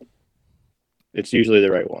it, it's usually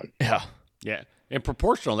the right one. Yeah. Yeah. And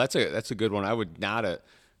proportional, that's a good one. I would not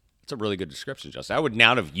it's a really good description, Justin. I would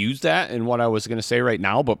not have used that in what I was going to say right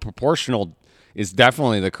now, but proportional is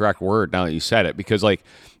definitely the correct word now that you said it, because like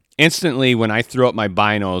instantly when I threw up my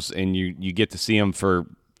binos and you get to see him for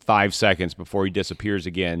 5 seconds before he disappears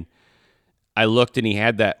again, I looked and he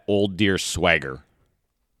had that old deer swagger,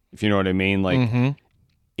 if you know what I mean. Like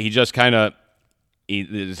he just kind of,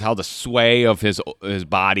 is how the sway of his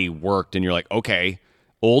body worked, and you're like, okay,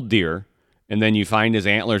 old deer, and then you find his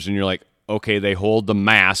antlers and you're like, okay, they hold the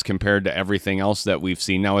mass compared to everything else that we've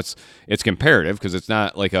seen. Now it's comparative because it's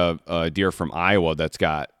not like a deer from Iowa that's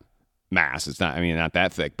got mass. It's not, not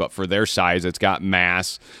that thick, but for their size, it's got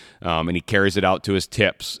mass, and he carries it out to his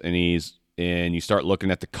tips, and you start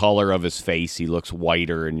looking at the color of his face. He looks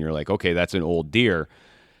whiter, and you're like, okay, that's an old deer,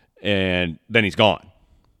 and then he's gone.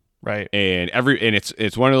 Right. And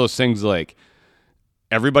it's one of those things like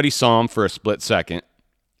everybody saw him for a split second.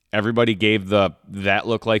 Everybody gave that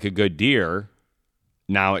looked like a good deer.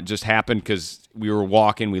 Now it just happened because we were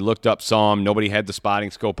walking, we looked up, saw him. Nobody had the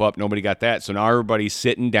spotting scope up. Nobody got that. So now everybody's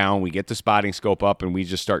sitting down. We get the spotting scope up, and we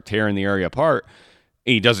just start tearing the area apart.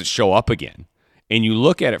 And he doesn't show up again. And you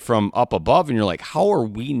look at it from up above, and you're like, how are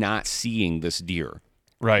we not seeing this deer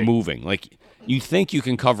moving? Like you think you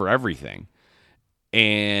can cover everything.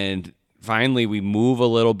 And finally, we move a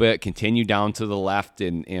little bit, continue down to the left,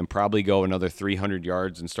 and probably go another 300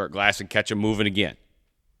 yards and start glass and catch them moving again.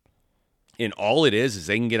 And all it is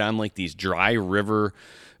they can get on like these dry river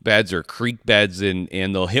beds or creek beds, and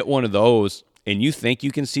they'll hit one of those, and you think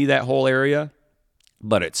you can see that whole area,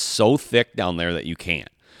 but it's so thick down there that you can't.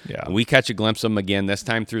 Yeah. And we catch a glimpse of them again, this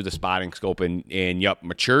time through the spotting scope, and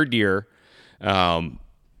mature deer. Time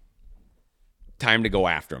to go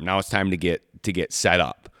after him. Now it's time to get set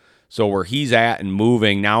up. So where he's at and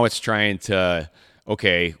moving, now it's trying to,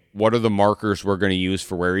 okay, what are the markers we're going to use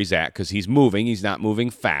for where he's at? Because he's moving. He's not moving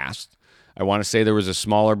fast. I want to say there was a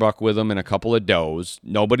smaller buck with him and a couple of does.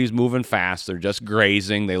 Nobody's moving fast. They're just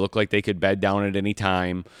grazing. They look like they could bed down at any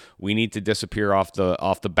time. We need to disappear off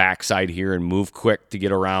the backside here and move quick to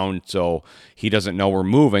get around so he doesn't know we're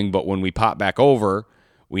moving. But when we pop back over,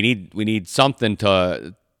 we need something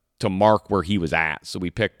to mark where he was at. So we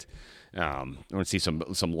picked I want to see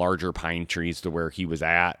some larger pine trees to where he was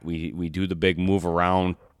at. We do the big move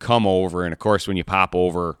around, come over, and of course when you pop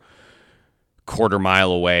over quarter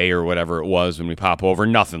mile away or whatever it was, when we pop over,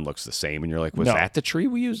 nothing looks the same, and you're like, was that the tree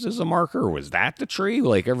we used as a marker, or was that the tree?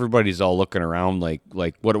 Like, everybody's all looking around like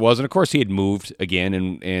what it was. And of course he had moved again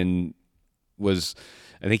and was,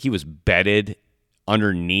 I think he was bedded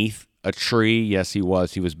underneath a tree. Yes, he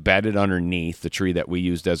was bedded underneath the tree that we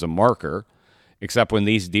used as a marker. Except when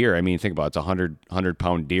these deer, I mean, think about it, it's a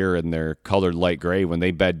 100-pound deer and they're colored light gray. When they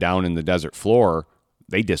bed down in the desert floor,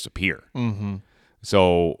 they disappear. Mm-hmm.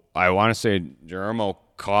 So I want to say Jerome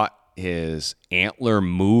caught his antler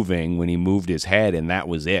moving when he moved his head, and that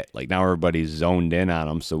was it. Like, now everybody's zoned in on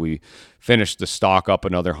him. So we finished the stalk up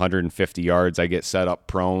another 150 yards. I get set up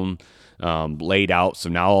prone, laid out. So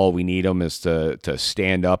now all we need him is to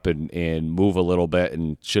stand up and move a little bit,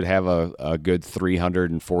 and should have a good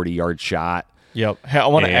 340-yard shot. Yep. Hey, I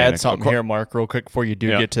want to add something here, Mark, real quick before you do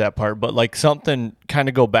get to that part. But like something kind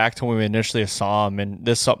of go back to when we initially saw him, and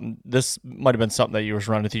this might have been something that you was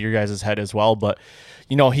running through your guys' head as well. But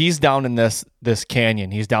he's down in this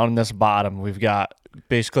canyon. He's down in this bottom. We've got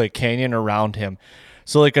basically a canyon around him.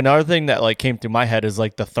 So like another thing that like came through my head is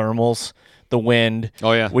like the thermals, the wind.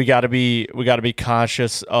 Oh yeah. We got to be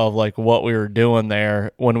conscious of like what we were doing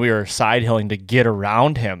there when we were side hilling to get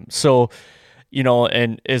around him. So.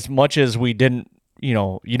 And as much as we didn't, you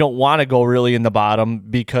don't want to go really in the bottom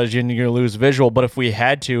because you're going to lose visual. But if we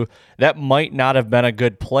had to, that might not have been a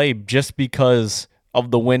good play just because of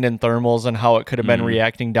the wind and thermals and how it could have been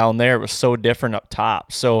reacting down there. It was so different up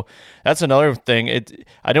top. So that's another thing.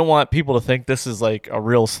 I don't want people to think this is like a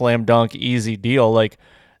real slam dunk, easy deal. Like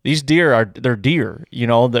these deer they're deer,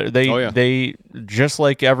 they just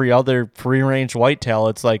like every other free range whitetail.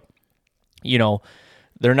 It's like,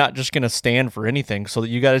 they're not just going to stand for anything, so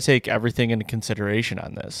you got to take everything into consideration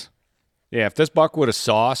on this. Yeah, if this buck would have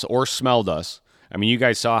saw us or smelled us, I mean, you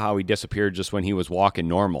guys saw how he disappeared just when he was walking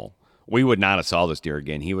normal. We would not have saw this deer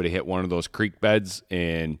again. He would have hit one of those creek beds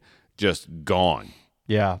and just gone.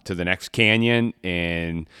 Yeah. To the next canyon.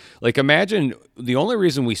 And like, imagine the only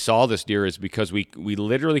reason we saw this deer is because we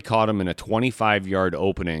literally caught him in a 25-yard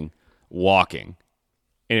opening walking.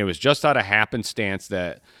 And it was just out of happenstance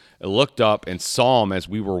that I looked up and saw him as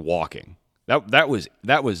we were walking. That was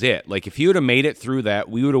it. Like, if he would have made it through that,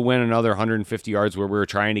 we would have went another 150 yards where we were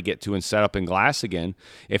trying to get to and set up in glass again.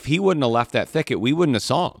 If he wouldn't have left that thicket, we wouldn't have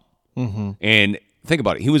saw him. Mm-hmm. And think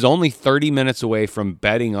about it. He was only 30 minutes away from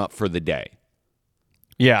bedding up for the day.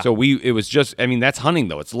 Yeah. So it was just, I mean, that's hunting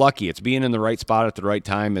though. It's lucky. It's being in the right spot at the right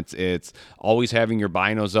time. It's always having your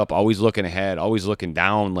binos up, always looking ahead, always looking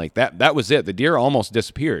down. Like that was it. The deer almost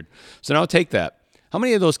disappeared. So now take that. How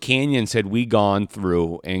many of those canyons had we gone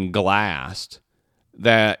through and glassed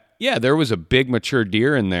that, yeah, there was a big mature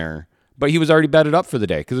deer in there, but he was already bedded up for the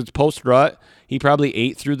day because it's post-rut. He probably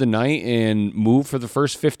ate through the night and moved for the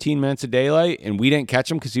first 15 minutes of daylight, and we didn't catch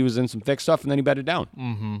him because he was in some thick stuff, and then he bedded down.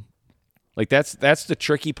 Mm-hmm. Like, that's the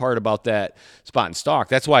tricky part about that spot and stalk.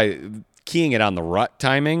 That's why keying it on the rut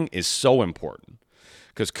timing is so important.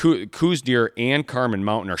 Because Coues deer and Carmen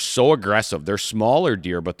Mountain are so aggressive. They're smaller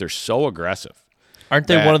deer, but they're so aggressive. Aren't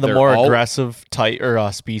they one of the more aggressive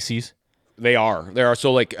species? They are.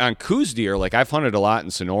 So like on Coues deer, like I've hunted a lot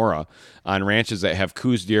in Sonora on ranches that have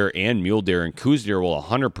Coues deer and mule deer, and Coues deer will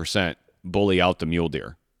 100% bully out the mule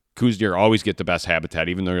deer. Coues deer always get the best habitat,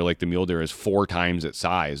 even though like the mule deer is 4 times its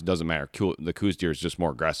size. Doesn't matter. The Coues deer is just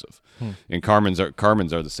more aggressive, and Carmen's are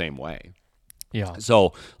the same way. Yeah.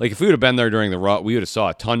 So like if we would have been there during the rut, we would have saw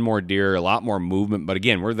a ton more deer, a lot more movement. But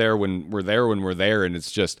again, we're there when we're there, and it's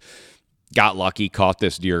just got lucky, caught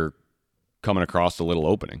this deer coming across the little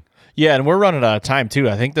opening. Yeah, and we're running out of time too.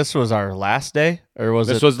 I think this was our last day, or was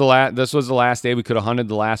this was the last day. We could have hunted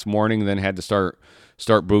the last morning, then had to start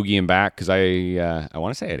boogieing back because I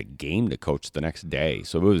want to say I had a game to coach the next day,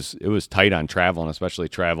 so it was tight on travel, and especially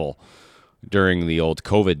travel during the old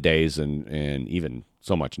COVID days, and even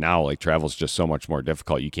so much now. Like travel's just so much more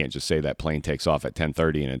difficult. You can't just say that plane takes off at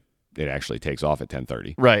 10:30 and it actually takes off at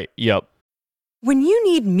 10:30. Right. Yep. When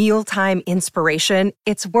you need mealtime inspiration,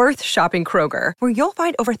 it's worth shopping Kroger, where you'll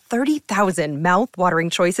find over 30,000 mouth-watering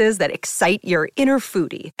choices that excite your inner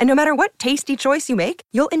foodie. And no matter what tasty choice you make,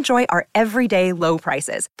 you'll enjoy our everyday low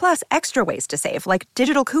prices, plus extra ways to save, like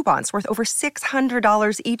digital coupons worth over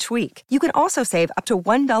 $600 each week. You can also save up to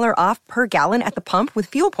 $1 off per gallon at the pump with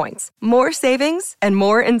fuel points. More savings and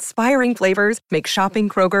more inspiring flavors make shopping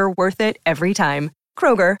Kroger worth it every time.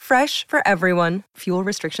 Kroger, fresh for everyone. Fuel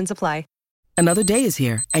restrictions apply. Another day is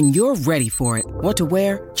here, and you're ready for it. What to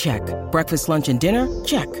wear? Check. Breakfast, lunch, and dinner?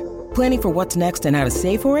 Check. Planning for what's next and how to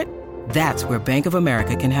save for it? That's where Bank of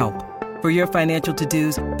America can help. For your financial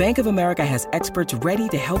to-dos, Bank of America has experts ready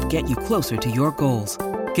to help get you closer to your goals.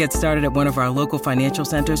 Get started at one of our local financial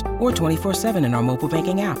centers or 24/7 in our mobile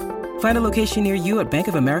banking app. Find a location near you at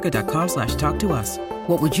bankofamerica.com/talktous.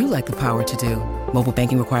 What would you like the power to do? Mobile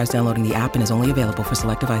banking requires downloading the app and is only available for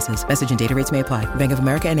select devices. Message and data rates may apply. Bank of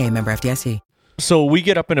America N.A., member FDIC. So we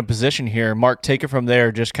get up in a position here. Mark, take it from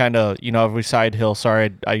there. Just kind of, if we side hill.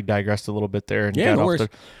 Sorry, I digressed a little bit there. And Yeah, no worries.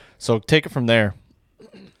 So take it from there.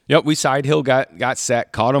 Yep, we side hill, got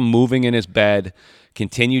set, caught him moving in his bed,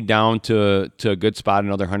 continued down to a good spot,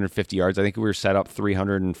 another 150 yards. I think we were set up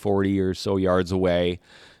 340 or so yards away.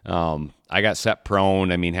 I got set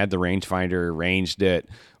prone. I mean, had the rangefinder, ranged it,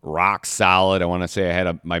 rock solid. I want to say I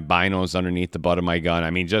had my binos underneath the butt of my gun.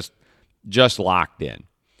 I mean, just locked in.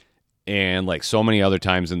 And like so many other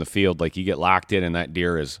times in the field, like you get locked in and that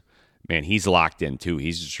deer is, man, he's locked in too.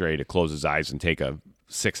 He's just ready to close his eyes and take a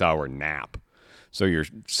 6-hour nap. So you're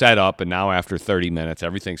set up, and now after 30 minutes,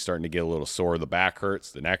 everything's starting to get a little sore. The back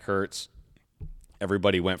hurts, the neck hurts.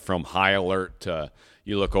 Everybody went from high alert to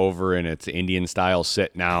you look over and it's Indian style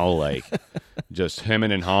sit now, like just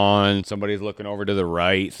hemming and hawing. Somebody's looking over to the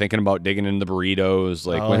right, thinking about digging into the burritos.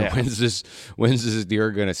 Like when's this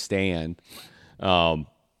deer gonna stand?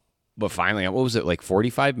 But finally, what was it, like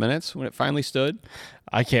 45 minutes when it finally stood?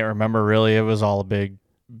 I can't remember really. It was all a big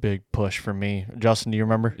push for me. Justin, do you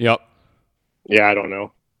remember? Yep. Yeah, I don't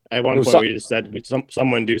know. At one point, we just said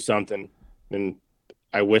someone do something, and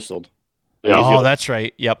I whistled. Oh, that's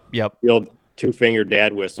right. Yep. The old 2-finger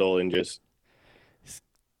dad whistle, and just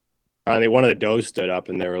one of the does stood up,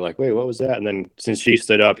 and they were like, "Wait, what was that?" And then since she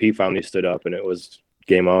stood up, he finally stood up, and it was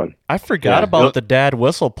game on. I forgot about the dad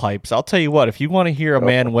whistle pipes. I'll tell you what, if you want to hear a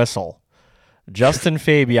man whistle, Justin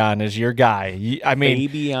Fabian is your guy. I mean,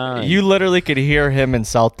 Fabian. You literally could hear him in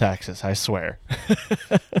South Texas, I swear.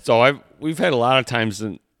 So we've had a lot of times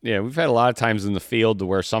in the field to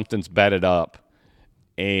where something's bedded up,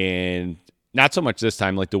 and not so much this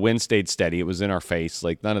time. Like the wind stayed steady; it was in our face.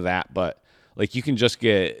 Like none of that, but like you can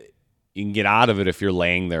get out of it if you're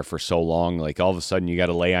laying there for so long. Like all of a sudden you got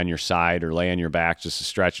to lay on your side or lay on your back just to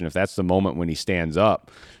stretch. And if that's the moment when he stands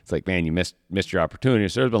up, it's like, man, you missed your opportunity.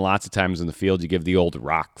 So there's been lots of times in the field you give the old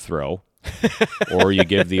rock throw or you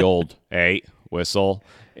give the old, hey, whistle.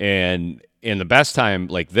 And in the best time,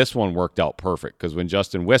 like this one worked out perfect because when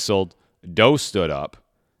Justin whistled, doe stood up.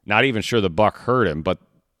 Not even sure the buck heard him, but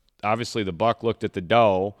obviously the buck looked at the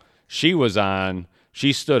doe. She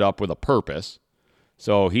stood up with a purpose.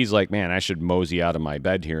 So he's like, man, I should mosey out of my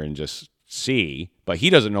bed here and just see. But he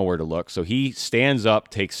doesn't know where to look. So he stands up,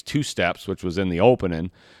 takes 2 steps, which was in the opening,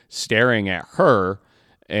 staring at her.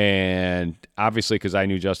 And obviously, because I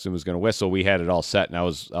knew Justin was going to whistle, we had it all set. And I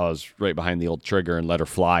was right behind the old trigger and let her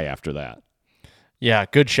fly after that. Yeah,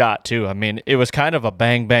 good shot, too. I mean, it was kind of a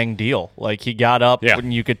bang-bang deal. Like, he got up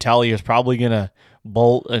and you could tell he was probably going to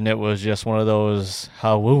bolt, and it was just one of those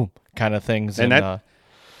ha-woo kind of things.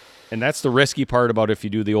 And that's the risky part about if you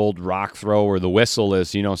do the old rock throw or the whistle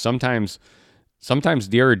is, sometimes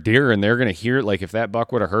deer are deer and they're going to hear it. Like if that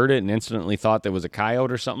buck would have heard it and instantly thought there was a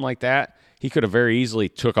coyote or something like that, he could have very easily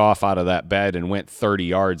took off out of that bed and went 30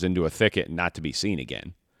 yards into a thicket and not to be seen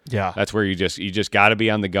again. Yeah. That's where you just got to be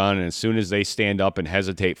on the gun. And as soon as they stand up and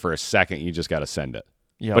hesitate for a second, you just got to send it.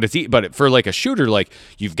 Yeah. But for like a shooter, like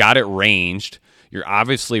you've got it ranged. You're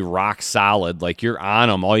obviously rock solid. Like you're on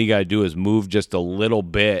him. All you got to do is move just a little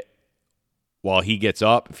bit while he gets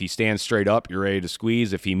up. If he stands straight up, you're ready to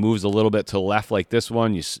squeeze. If he moves a little bit to the left like this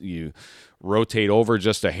one, you rotate over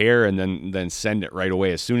just a hair and then send it right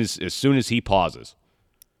away as soon as he pauses.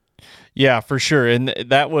 Yeah, for sure. And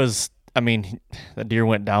that was, I mean, the deer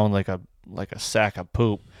went down like a sack of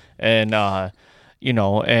poop. And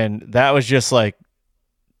and that was just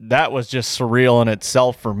surreal in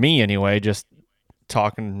itself for me anyway. Just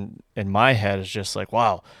talking in my head is just like,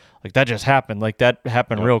 wow. Like that just happened. Like that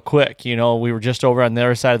happened real quick. We were just over on the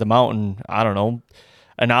other side of the mountain, I don't know,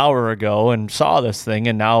 an hour ago and saw this thing.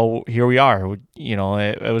 And now here we are.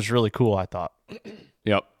 It was really cool, I thought.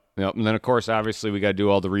 Yep. And then, of course, obviously we got to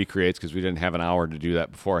do all the recreates because we didn't have an hour to do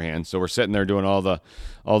that beforehand. So we're sitting there doing all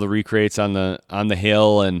the recreates on the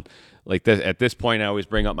hill. And like this, at this point, I always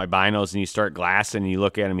bring up my binos and you start glassing and you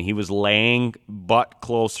look at him. He was laying butt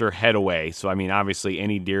closer, head away. So, I mean, obviously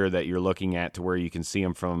any deer that you're looking at to where you can see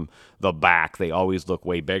them from the back, they always look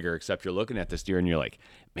way bigger, except you're looking at this deer and you're like,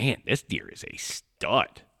 man, this deer is a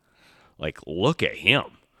stud. Like, look at him.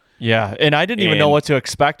 Yeah, and I didn't even know what to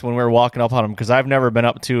expect when we were walking up on him because I've never been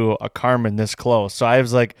up to a Carmen this close. So I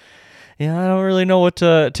was like, I don't really know what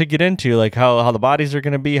to get into, like how the bodies are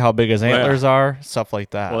going to be, how big his antlers are, stuff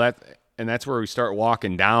like that. Well, And that's where we start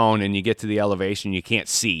walking down, and you get to the elevation you can't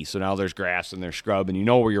see. So now there's grass and there's scrub, and you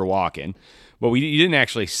know where you're walking. But you didn't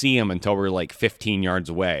actually see them until we were like 15 yards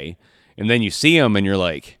away. And then you see them, and you're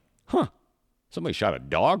like, huh, somebody shot a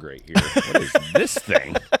dog right here. What is this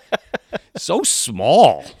thing? So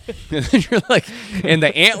small. And then you're like, and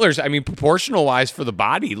the antlers, I mean, proportional wise for the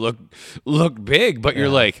body look big, but you're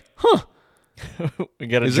like, huh. We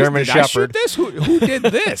got a German Shepherd. Shepherd. I shoot this? Who did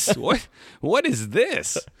this? What is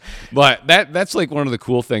this? But that's like one of the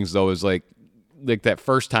cool things though, is like that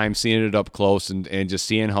first time seeing it up close and just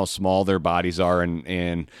seeing how small their bodies are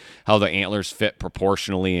and how the antlers fit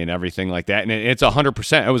proportionally and everything like that. And it's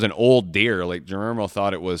 100%. It was an old deer. Like Guillermo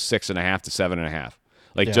thought it was 6.5 to 7.5.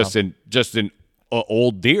 Like just an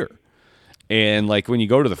old deer. And like when you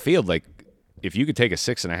go to the field, like if you could take a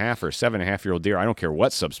 6.5 or 7.5-year-old deer, I don't care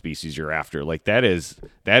what subspecies you're after. Like that is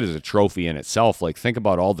a trophy in itself. Like think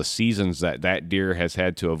about all the seasons that deer has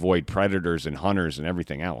had to avoid predators and hunters and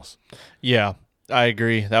everything else. Yeah, I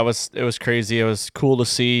agree. It was crazy. It was cool to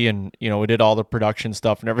see, and we did all the production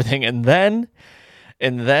stuff and everything, and then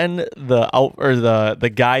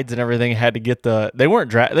the guides and everything had to get they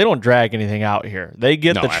don't drag anything out here. They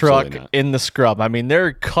get the truck in the scrub. I mean,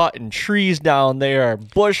 they're cutting trees down. They are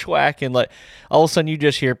bushwhacking. Like all of a sudden you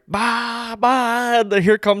just hear bah bah.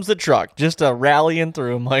 Here comes the truck, just rallying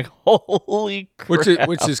through. I'm like, holy crap!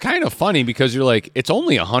 Which is kind of funny because you're like, it's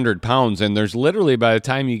only 100 pounds, and there's literally by the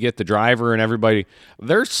time you get the driver and everybody,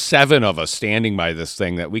 there's 7 of us standing by this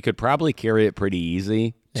thing that we could probably carry it pretty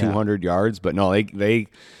easy. 200 yards, but no, they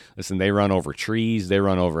listen, they run over trees, they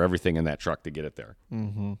run over everything in that truck to get it there.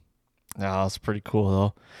 Mm-hmm. Yeah, that's pretty cool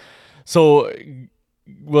though. So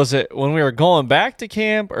was it when we were going back to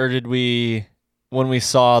camp, or when we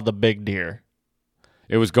saw the big deer?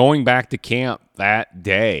 It was going back to camp that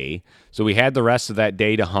day. So we had the rest of that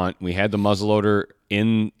day to hunt. We had the muzzleloader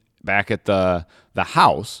back at the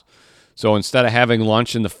house. So instead of having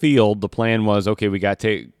lunch in the field, the plan was, okay, we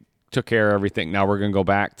took care of everything. Now we're going to go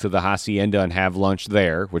back to the hacienda and have lunch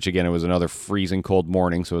there, which again, it was another freezing cold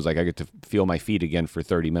morning. So it was like I get to feel my feet again for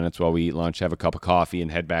 30 minutes while we eat lunch, have a cup of coffee,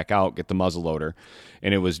 and head back out, get the muzzleloader.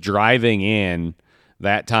 And it was driving in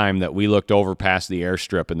that time that we looked over past the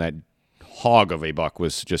airstrip, and that hog of a buck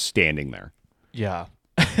was just standing there. Yeah.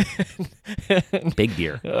 Big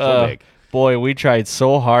deer. So big. Boy, we tried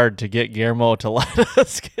so hard to get Guillermo to let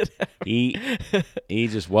us get out. He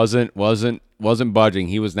just wasn't budging.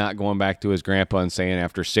 He was not going back to his grandpa and saying,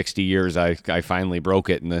 after 60 years, I finally broke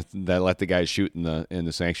it, and that let the guys shoot in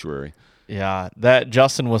the sanctuary. Yeah, that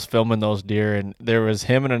Justin was filming those deer, and there was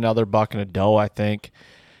him and another buck and a doe, I think.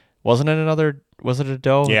 Was it a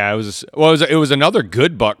doe? Yeah, it was another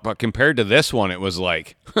good buck, but compared to this one, it was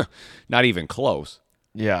like not even close.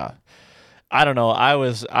 Yeah. I don't know. I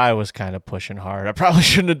was kind of pushing hard. I probably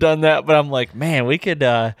shouldn't have done that, but I'm like, man, we could,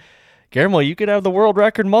 Guillermo, you could have the world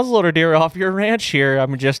record muzzleloader deer off your ranch here. I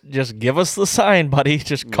mean, just give us the sign, buddy.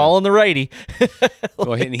 Just call in the righty.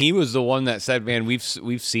 Well, and he was the one that said, man, we've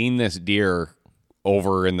seen this deer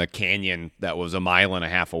over in the canyon that was 1.5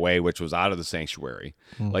 miles away, which was out of the sanctuary.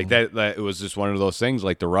 Mm-hmm. Like that it was just one of those things.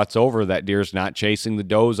 Like the rut's over. That deer's not chasing the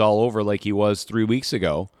does all over like he was 3 weeks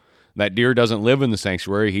ago. That deer doesn't live in the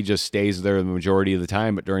sanctuary. He just stays there the majority of the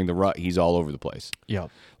time, but during the rut, he's all over the place. Yeah.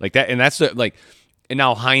 Like that, and that's and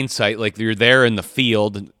now hindsight, like you're there in the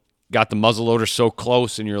field, got the muzzleloader so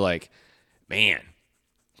close, and you're like, man,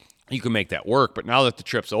 you can make that work. But now that the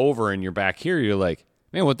trip's over and you're back here, you're like,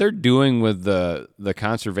 man, what they're doing with the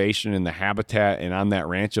conservation and the habitat and on that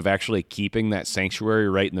ranch of actually keeping that sanctuary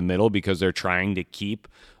right in the middle, because they're trying to keep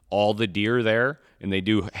all the deer there, and they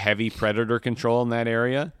do heavy predator control in that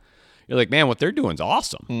area. You're like, man, what they're doing is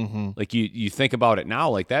awesome. Mm-hmm. Like you think about it now,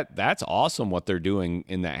 like that's awesome what they're doing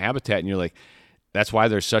in that habitat. And you're like, that's why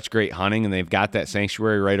there's such great hunting, and they've got that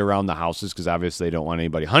sanctuary right around the houses, because obviously they don't want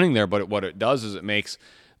anybody hunting there. But what it does is it makes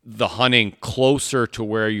the hunting closer to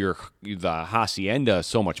where the hacienda is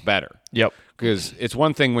so much better. Yep. Because it's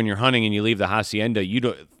one thing when you're hunting and you leave the hacienda, you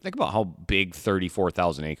don't think about how big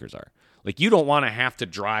 34,000 acres are. Like, you don't want to have to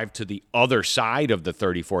drive to the other side of the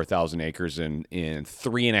 34,000 acres in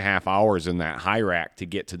 3.5 hours in that high rack to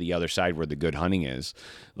get to the other side where the good hunting is.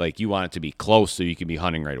 Like, you want it to be close so you can be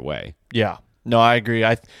hunting right away. Yeah. No, I agree.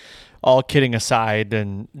 All kidding aside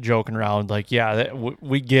and joking around, like, yeah,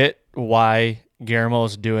 we get why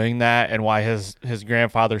Guillermo's doing that and why his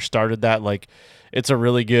grandfather started that. Like, it's a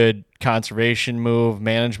really good conservation move,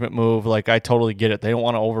 management move. Like, I totally get it. They don't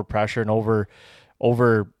want to overpressure and over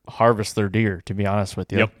harvest their deer, to be honest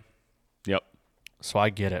with you. Yep. So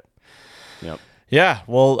I get it. Yep. Yeah,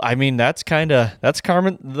 well, I mean that's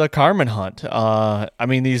Carmen, the Carmen hunt. I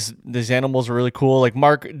mean these animals are really cool. Like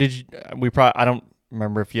Mark, I don't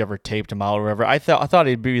remember if you ever taped him out or whatever. I thought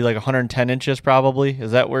he'd be like 110 inches probably.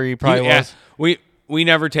 Is that where he probably was? We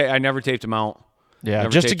never I never taped him out. Yeah, Never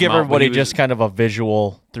just to taped give him out, everybody but he was- just kind of a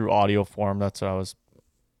visual through audio form. That's what I was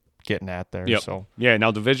getting at there. Yep. So Yeah,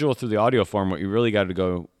 now the visual through the audio form, what you really got to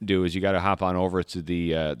go do is you got to hop on over to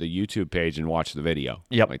the YouTube page and watch the video.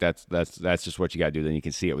 Yep. Like that's just what you got to do. Then you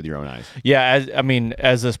can see it with your own eyes. yeah,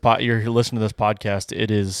 as this you're listening to this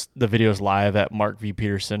podcast, the video is live at Mark V.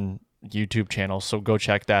 Peterson YouTube channel. So go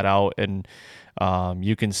check that out and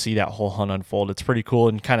you can see that whole hunt unfold. It's pretty cool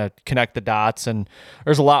and kind of connect the dots. And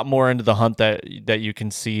there's a lot more into the hunt that you can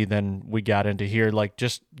see than we got into here, like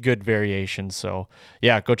just good variations. So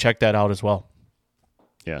yeah, go check that out as well.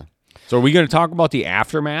 Yeah. So are we going to talk about the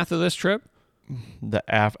aftermath of this trip?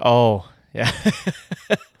 Oh yeah.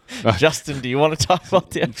 Justin, do you want to talk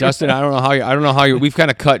about the Justin, I don't know how you. We've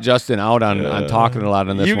kind of cut Justin out on talking a lot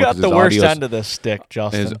on this. You one got 'cause the his worst audio's- end of this stick,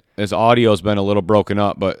 Justin. His audio's been a little broken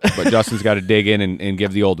up, but Justin's got to dig in and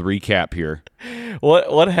give the old recap here.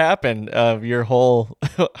 What happened? Your whole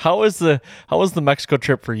how was the Mexico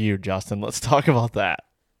trip for you, Justin? Let's talk about that.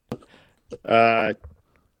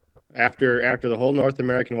 After the whole North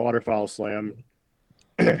American waterfowl slam,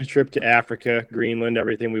 trip to Africa, Greenland,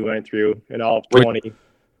 everything we went through, and all of 20.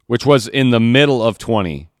 Which was in the middle of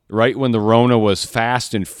 20, right when the Rona was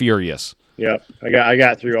fast and furious. Yep, I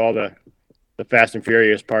got through all the fast and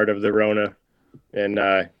furious part of the Rona, and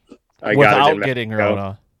I got it Without in getting Mexico.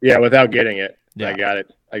 Rona. Yeah, without getting it. Yeah.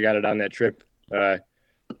 I got it on that trip.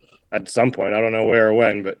 At some point, I don't know where or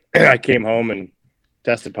when, but I came home and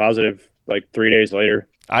tested positive like 3 days later.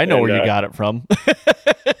 I know where you got it from.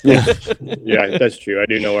 Yeah, that's true. I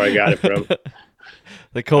do know where I got it from.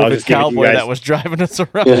 The COVID cowboy that was driving us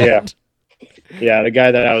around. Yeah, the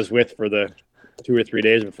guy that I was with for the 2 or 3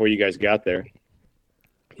 days before you guys got there.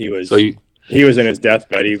 He was he was in his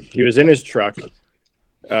deathbed. He was in his truck,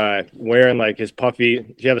 wearing like his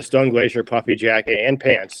puffy. He had a Stone Glacier puffy jacket and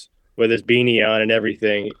pants with his beanie on and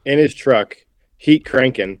everything in his truck, heat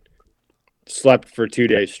cranking. Slept for 2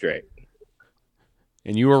 days straight.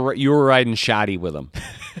 And you were riding shoddy with him.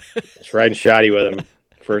 Just riding shoddy with him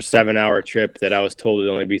for a 7-hour trip that I was told would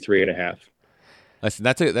only be 3.5.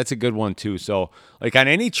 That's a good one too. So like on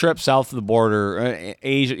any trip south of the border,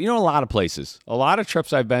 Asia, a lot of places, a lot of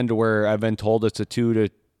trips I've been to where I've been told it's a 2 to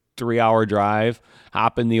 3 hour drive,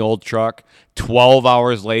 hop in the old truck, 12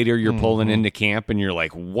 hours later, you're pulling into camp and you're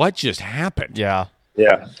like, what just happened? Yeah.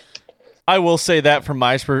 Yeah. I will say that from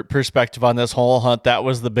my perspective on this whole hunt, that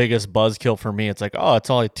was the biggest buzzkill for me. It's like, oh,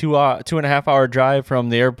 it's only 2.5 hour drive from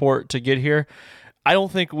the airport to get here. I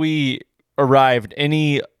don't think we arrived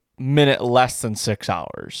any minute less than 6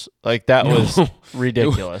 hours. Like that was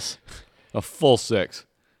ridiculous. A full 6.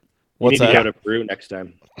 You need to go to Peru next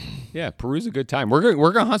time. Yeah, Peru's a good time. We're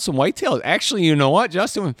gonna hunt some whitetails. Actually, you know what,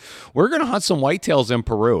 Justin? We're gonna hunt some whitetails in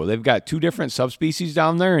Peru. They've got 2 different subspecies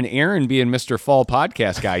down there, and Aaron, being Mr. Fall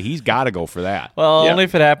podcast guy, he's got to go for that. Well, only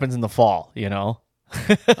if it happens in the fall,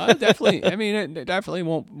 Definitely. I mean, it definitely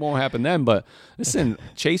won't happen then. But listen,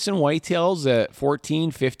 chasing whitetails at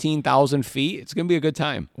 14,000, 15,000 feet, it's gonna be a good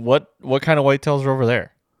time. What kind of whitetails are over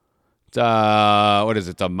there? What is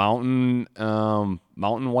it? The mountain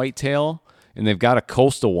whitetail, and they've got a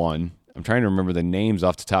coastal one. I'm trying to remember the names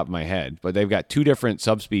off the top of my head, but they've got 2 different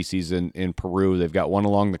subspecies in Peru. They've got one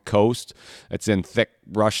along the coast that's in thick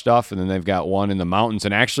brush stuff, and then they've got one in the mountains.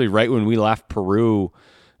 And actually, right when we left Peru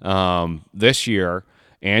this year,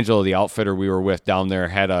 Angela, the outfitter we were with down there,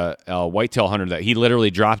 had a whitetail hunter that he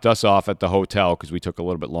literally dropped us off at the hotel because we took a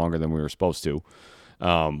little bit longer than we were supposed to.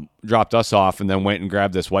 Dropped us off and then went and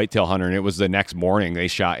grabbed this whitetail hunter, and it was the next morning they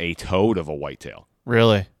shot a toad of a whitetail.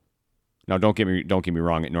 Really? Now, don't get me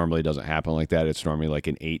wrong. It normally doesn't happen like that. It's normally like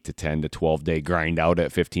an 8 to 10 to 12 day grind out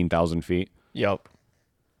at 15,000 feet. Yep.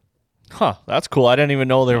 Huh. That's cool. I didn't even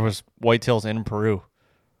know there was whitetails in Peru.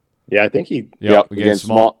 Yeah, I think he. Yep. Again,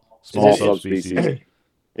 small subspecies.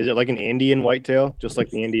 Is it like an Indian whitetail, just like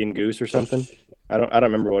the Indian goose or something? I don't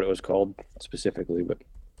remember what it was called specifically, but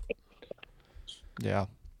yeah.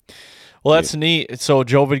 Well, that's neat. So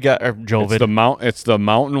Jovid got It's the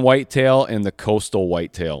mountain whitetail and the coastal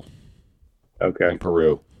whitetail. Okay. In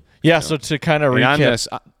Peru. Yeah. So to kind of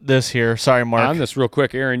recap this here. Sorry, Mark. On this real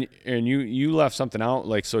quick, Aaron, and you left something out.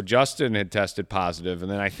 Like, so Justin had tested positive,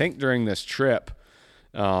 and then I think during this trip,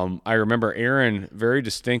 I remember Aaron very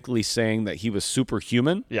distinctly saying that he was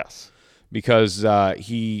superhuman. Yes. Because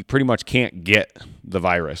he pretty much can't get the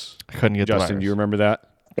virus. I couldn't get Justin, the virus. do you remember that?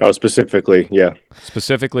 Oh, specifically, yeah.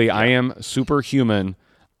 Specifically, I am superhuman.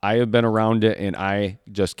 I have been around it, and I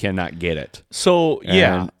just cannot get it. So,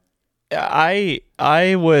 yeah.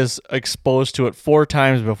 I was exposed to it 4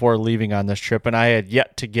 times before leaving on this trip, and I had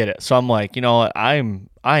yet to get it. So I'm like, you know what? I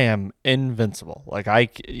am invincible. Like I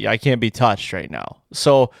can't be touched right now.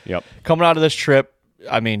 So coming out of this trip,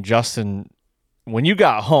 I mean, Justin, when you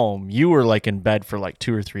got home, you were like in bed for like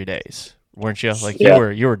 2 or 3 days, weren't you? Like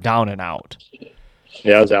you were down and out.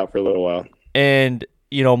 Yeah, I was out for a little while. And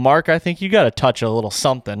you know, Mark, I think you got to touch a little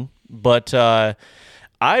something, but I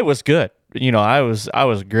was good. You know, I was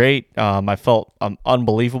great. I felt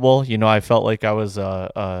unbelievable. You know, I felt like I was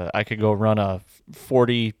I could go run a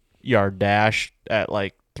 40-yard dash at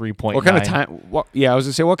like 3.9. What kind of time? I was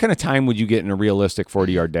gonna say, what kind of time would you get in a realistic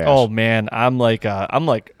 40-yard dash? Oh man, I'm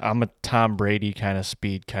a Tom Brady kind of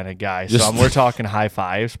speed kind of guy. So we're talking high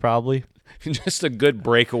fives probably. Just a good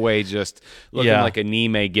breakaway, just looking like a knee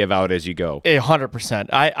may give out as you go. 100%.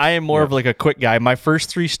 I am more of like a quick guy. My first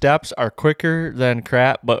 3 steps are quicker than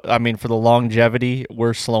crap, but I mean, for the longevity,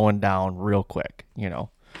 we're slowing down real quick, you know.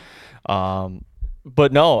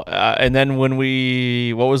 But no, and then when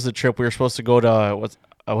what was the trip we were supposed to go to?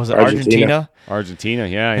 Was it Argentina? Argentina,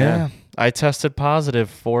 yeah. I tested positive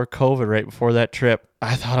for COVID right before that trip.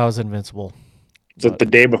 I thought I was invincible. It's the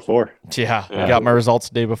day before. Yeah, I got my results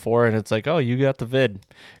the day before, and it's like, oh, you got the vid.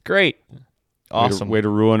 Great. Awesome. Way to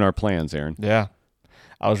ruin our plans, Aaron. Yeah.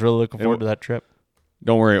 I was really looking forward to that trip.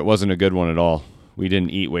 Don't worry, it wasn't a good one at all. We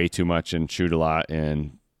didn't eat way too much and shoot a lot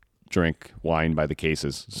and drink wine by the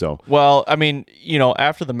cases. So, well, I mean, you know,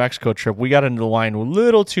 after the Mexico trip, we got into the wine a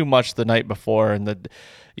little too much the night before, and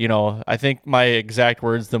you know, I think my exact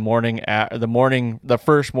words the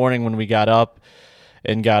first morning when we got up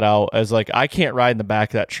and got out, I was like, I can't ride in the back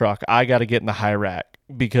of that truck. I got to get in the high rack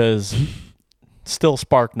because still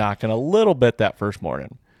spark knocking a little bit that first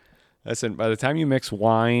morning. Listen, by the time you mix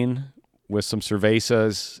wine with some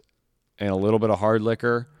cervezas and a little bit of hard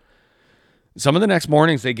liquor, some of the next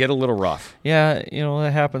mornings they get a little rough. Yeah, you know,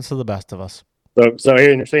 that happens to the best of us. So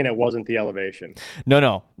you're saying it wasn't the elevation?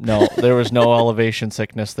 No. There was no elevation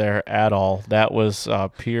sickness there at all. That was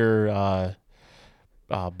pure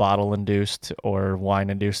bottle induced or wine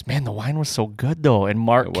induced. Man, the wine was so good though, and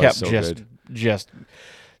Mark kept just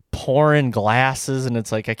pouring glasses, and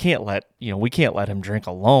it's like we can't let him drink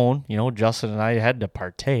alone. You know, Justin and I had to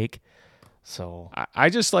partake. So I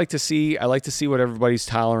just like to see what everybody's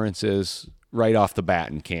tolerance is right off the bat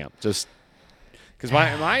in camp. Just because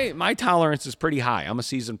my tolerance is pretty high. I'm a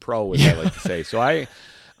seasoned pro, as I like to say. So I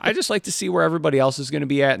just like to see where everybody else is going to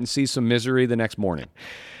be at and see some misery the next morning.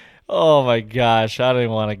 Oh my gosh, I don't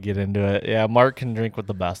even want to get into it. Yeah, Mark can drink with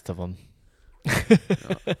the best of them.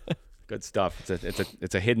 Good stuff.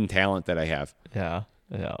 It's a hidden talent that I have. Yeah.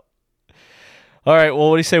 All right, well,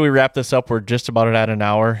 what do you say we wrap this up? We're just about at an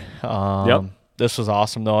hour. Yep. This was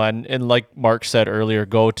awesome, though. And like Mark said earlier,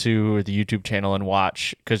 go to the YouTube channel and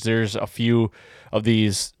watch, because there's a few of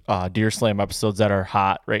these Deer Slam episodes that are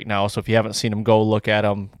hot right now. So if you haven't seen them, go look at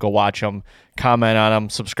them, go watch them, comment on them,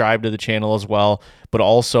 subscribe to the channel as well. But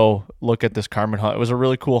also look at this Carmen hunt. It was a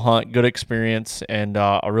really cool hunt, good experience, and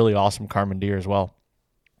a really awesome Carmen deer as well.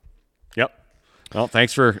 Yep. Well,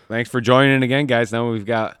 thanks for joining again, guys. Now we've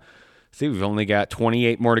only got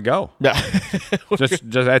 28 more to go. Yeah. just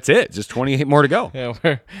that's it. Just 28 more to go. Yeah,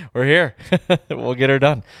 we're here. We'll get her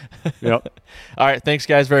done. Yep. All right. Thanks,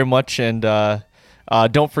 guys, very much. And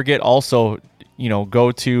don't forget also, you know,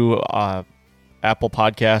 go to Apple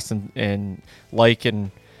Podcasts and like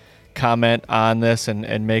and comment on this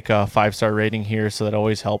and make a 5-star rating here. So that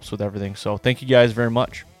always helps with everything. So thank you guys very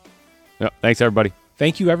much. Yep. Thanks, everybody.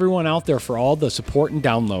 Thank you, everyone out there, for all the support and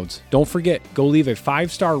downloads. Don't forget, go leave a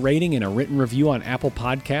 5-star rating and a written review on Apple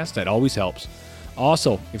Podcasts. That always helps.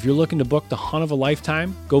 Also, if you're looking to book the hunt of a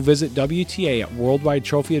lifetime, go visit WTA at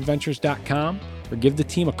worldwidetrophyadventures.com or give the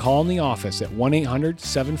team a call in the office at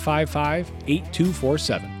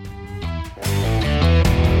 1-800-755-8247.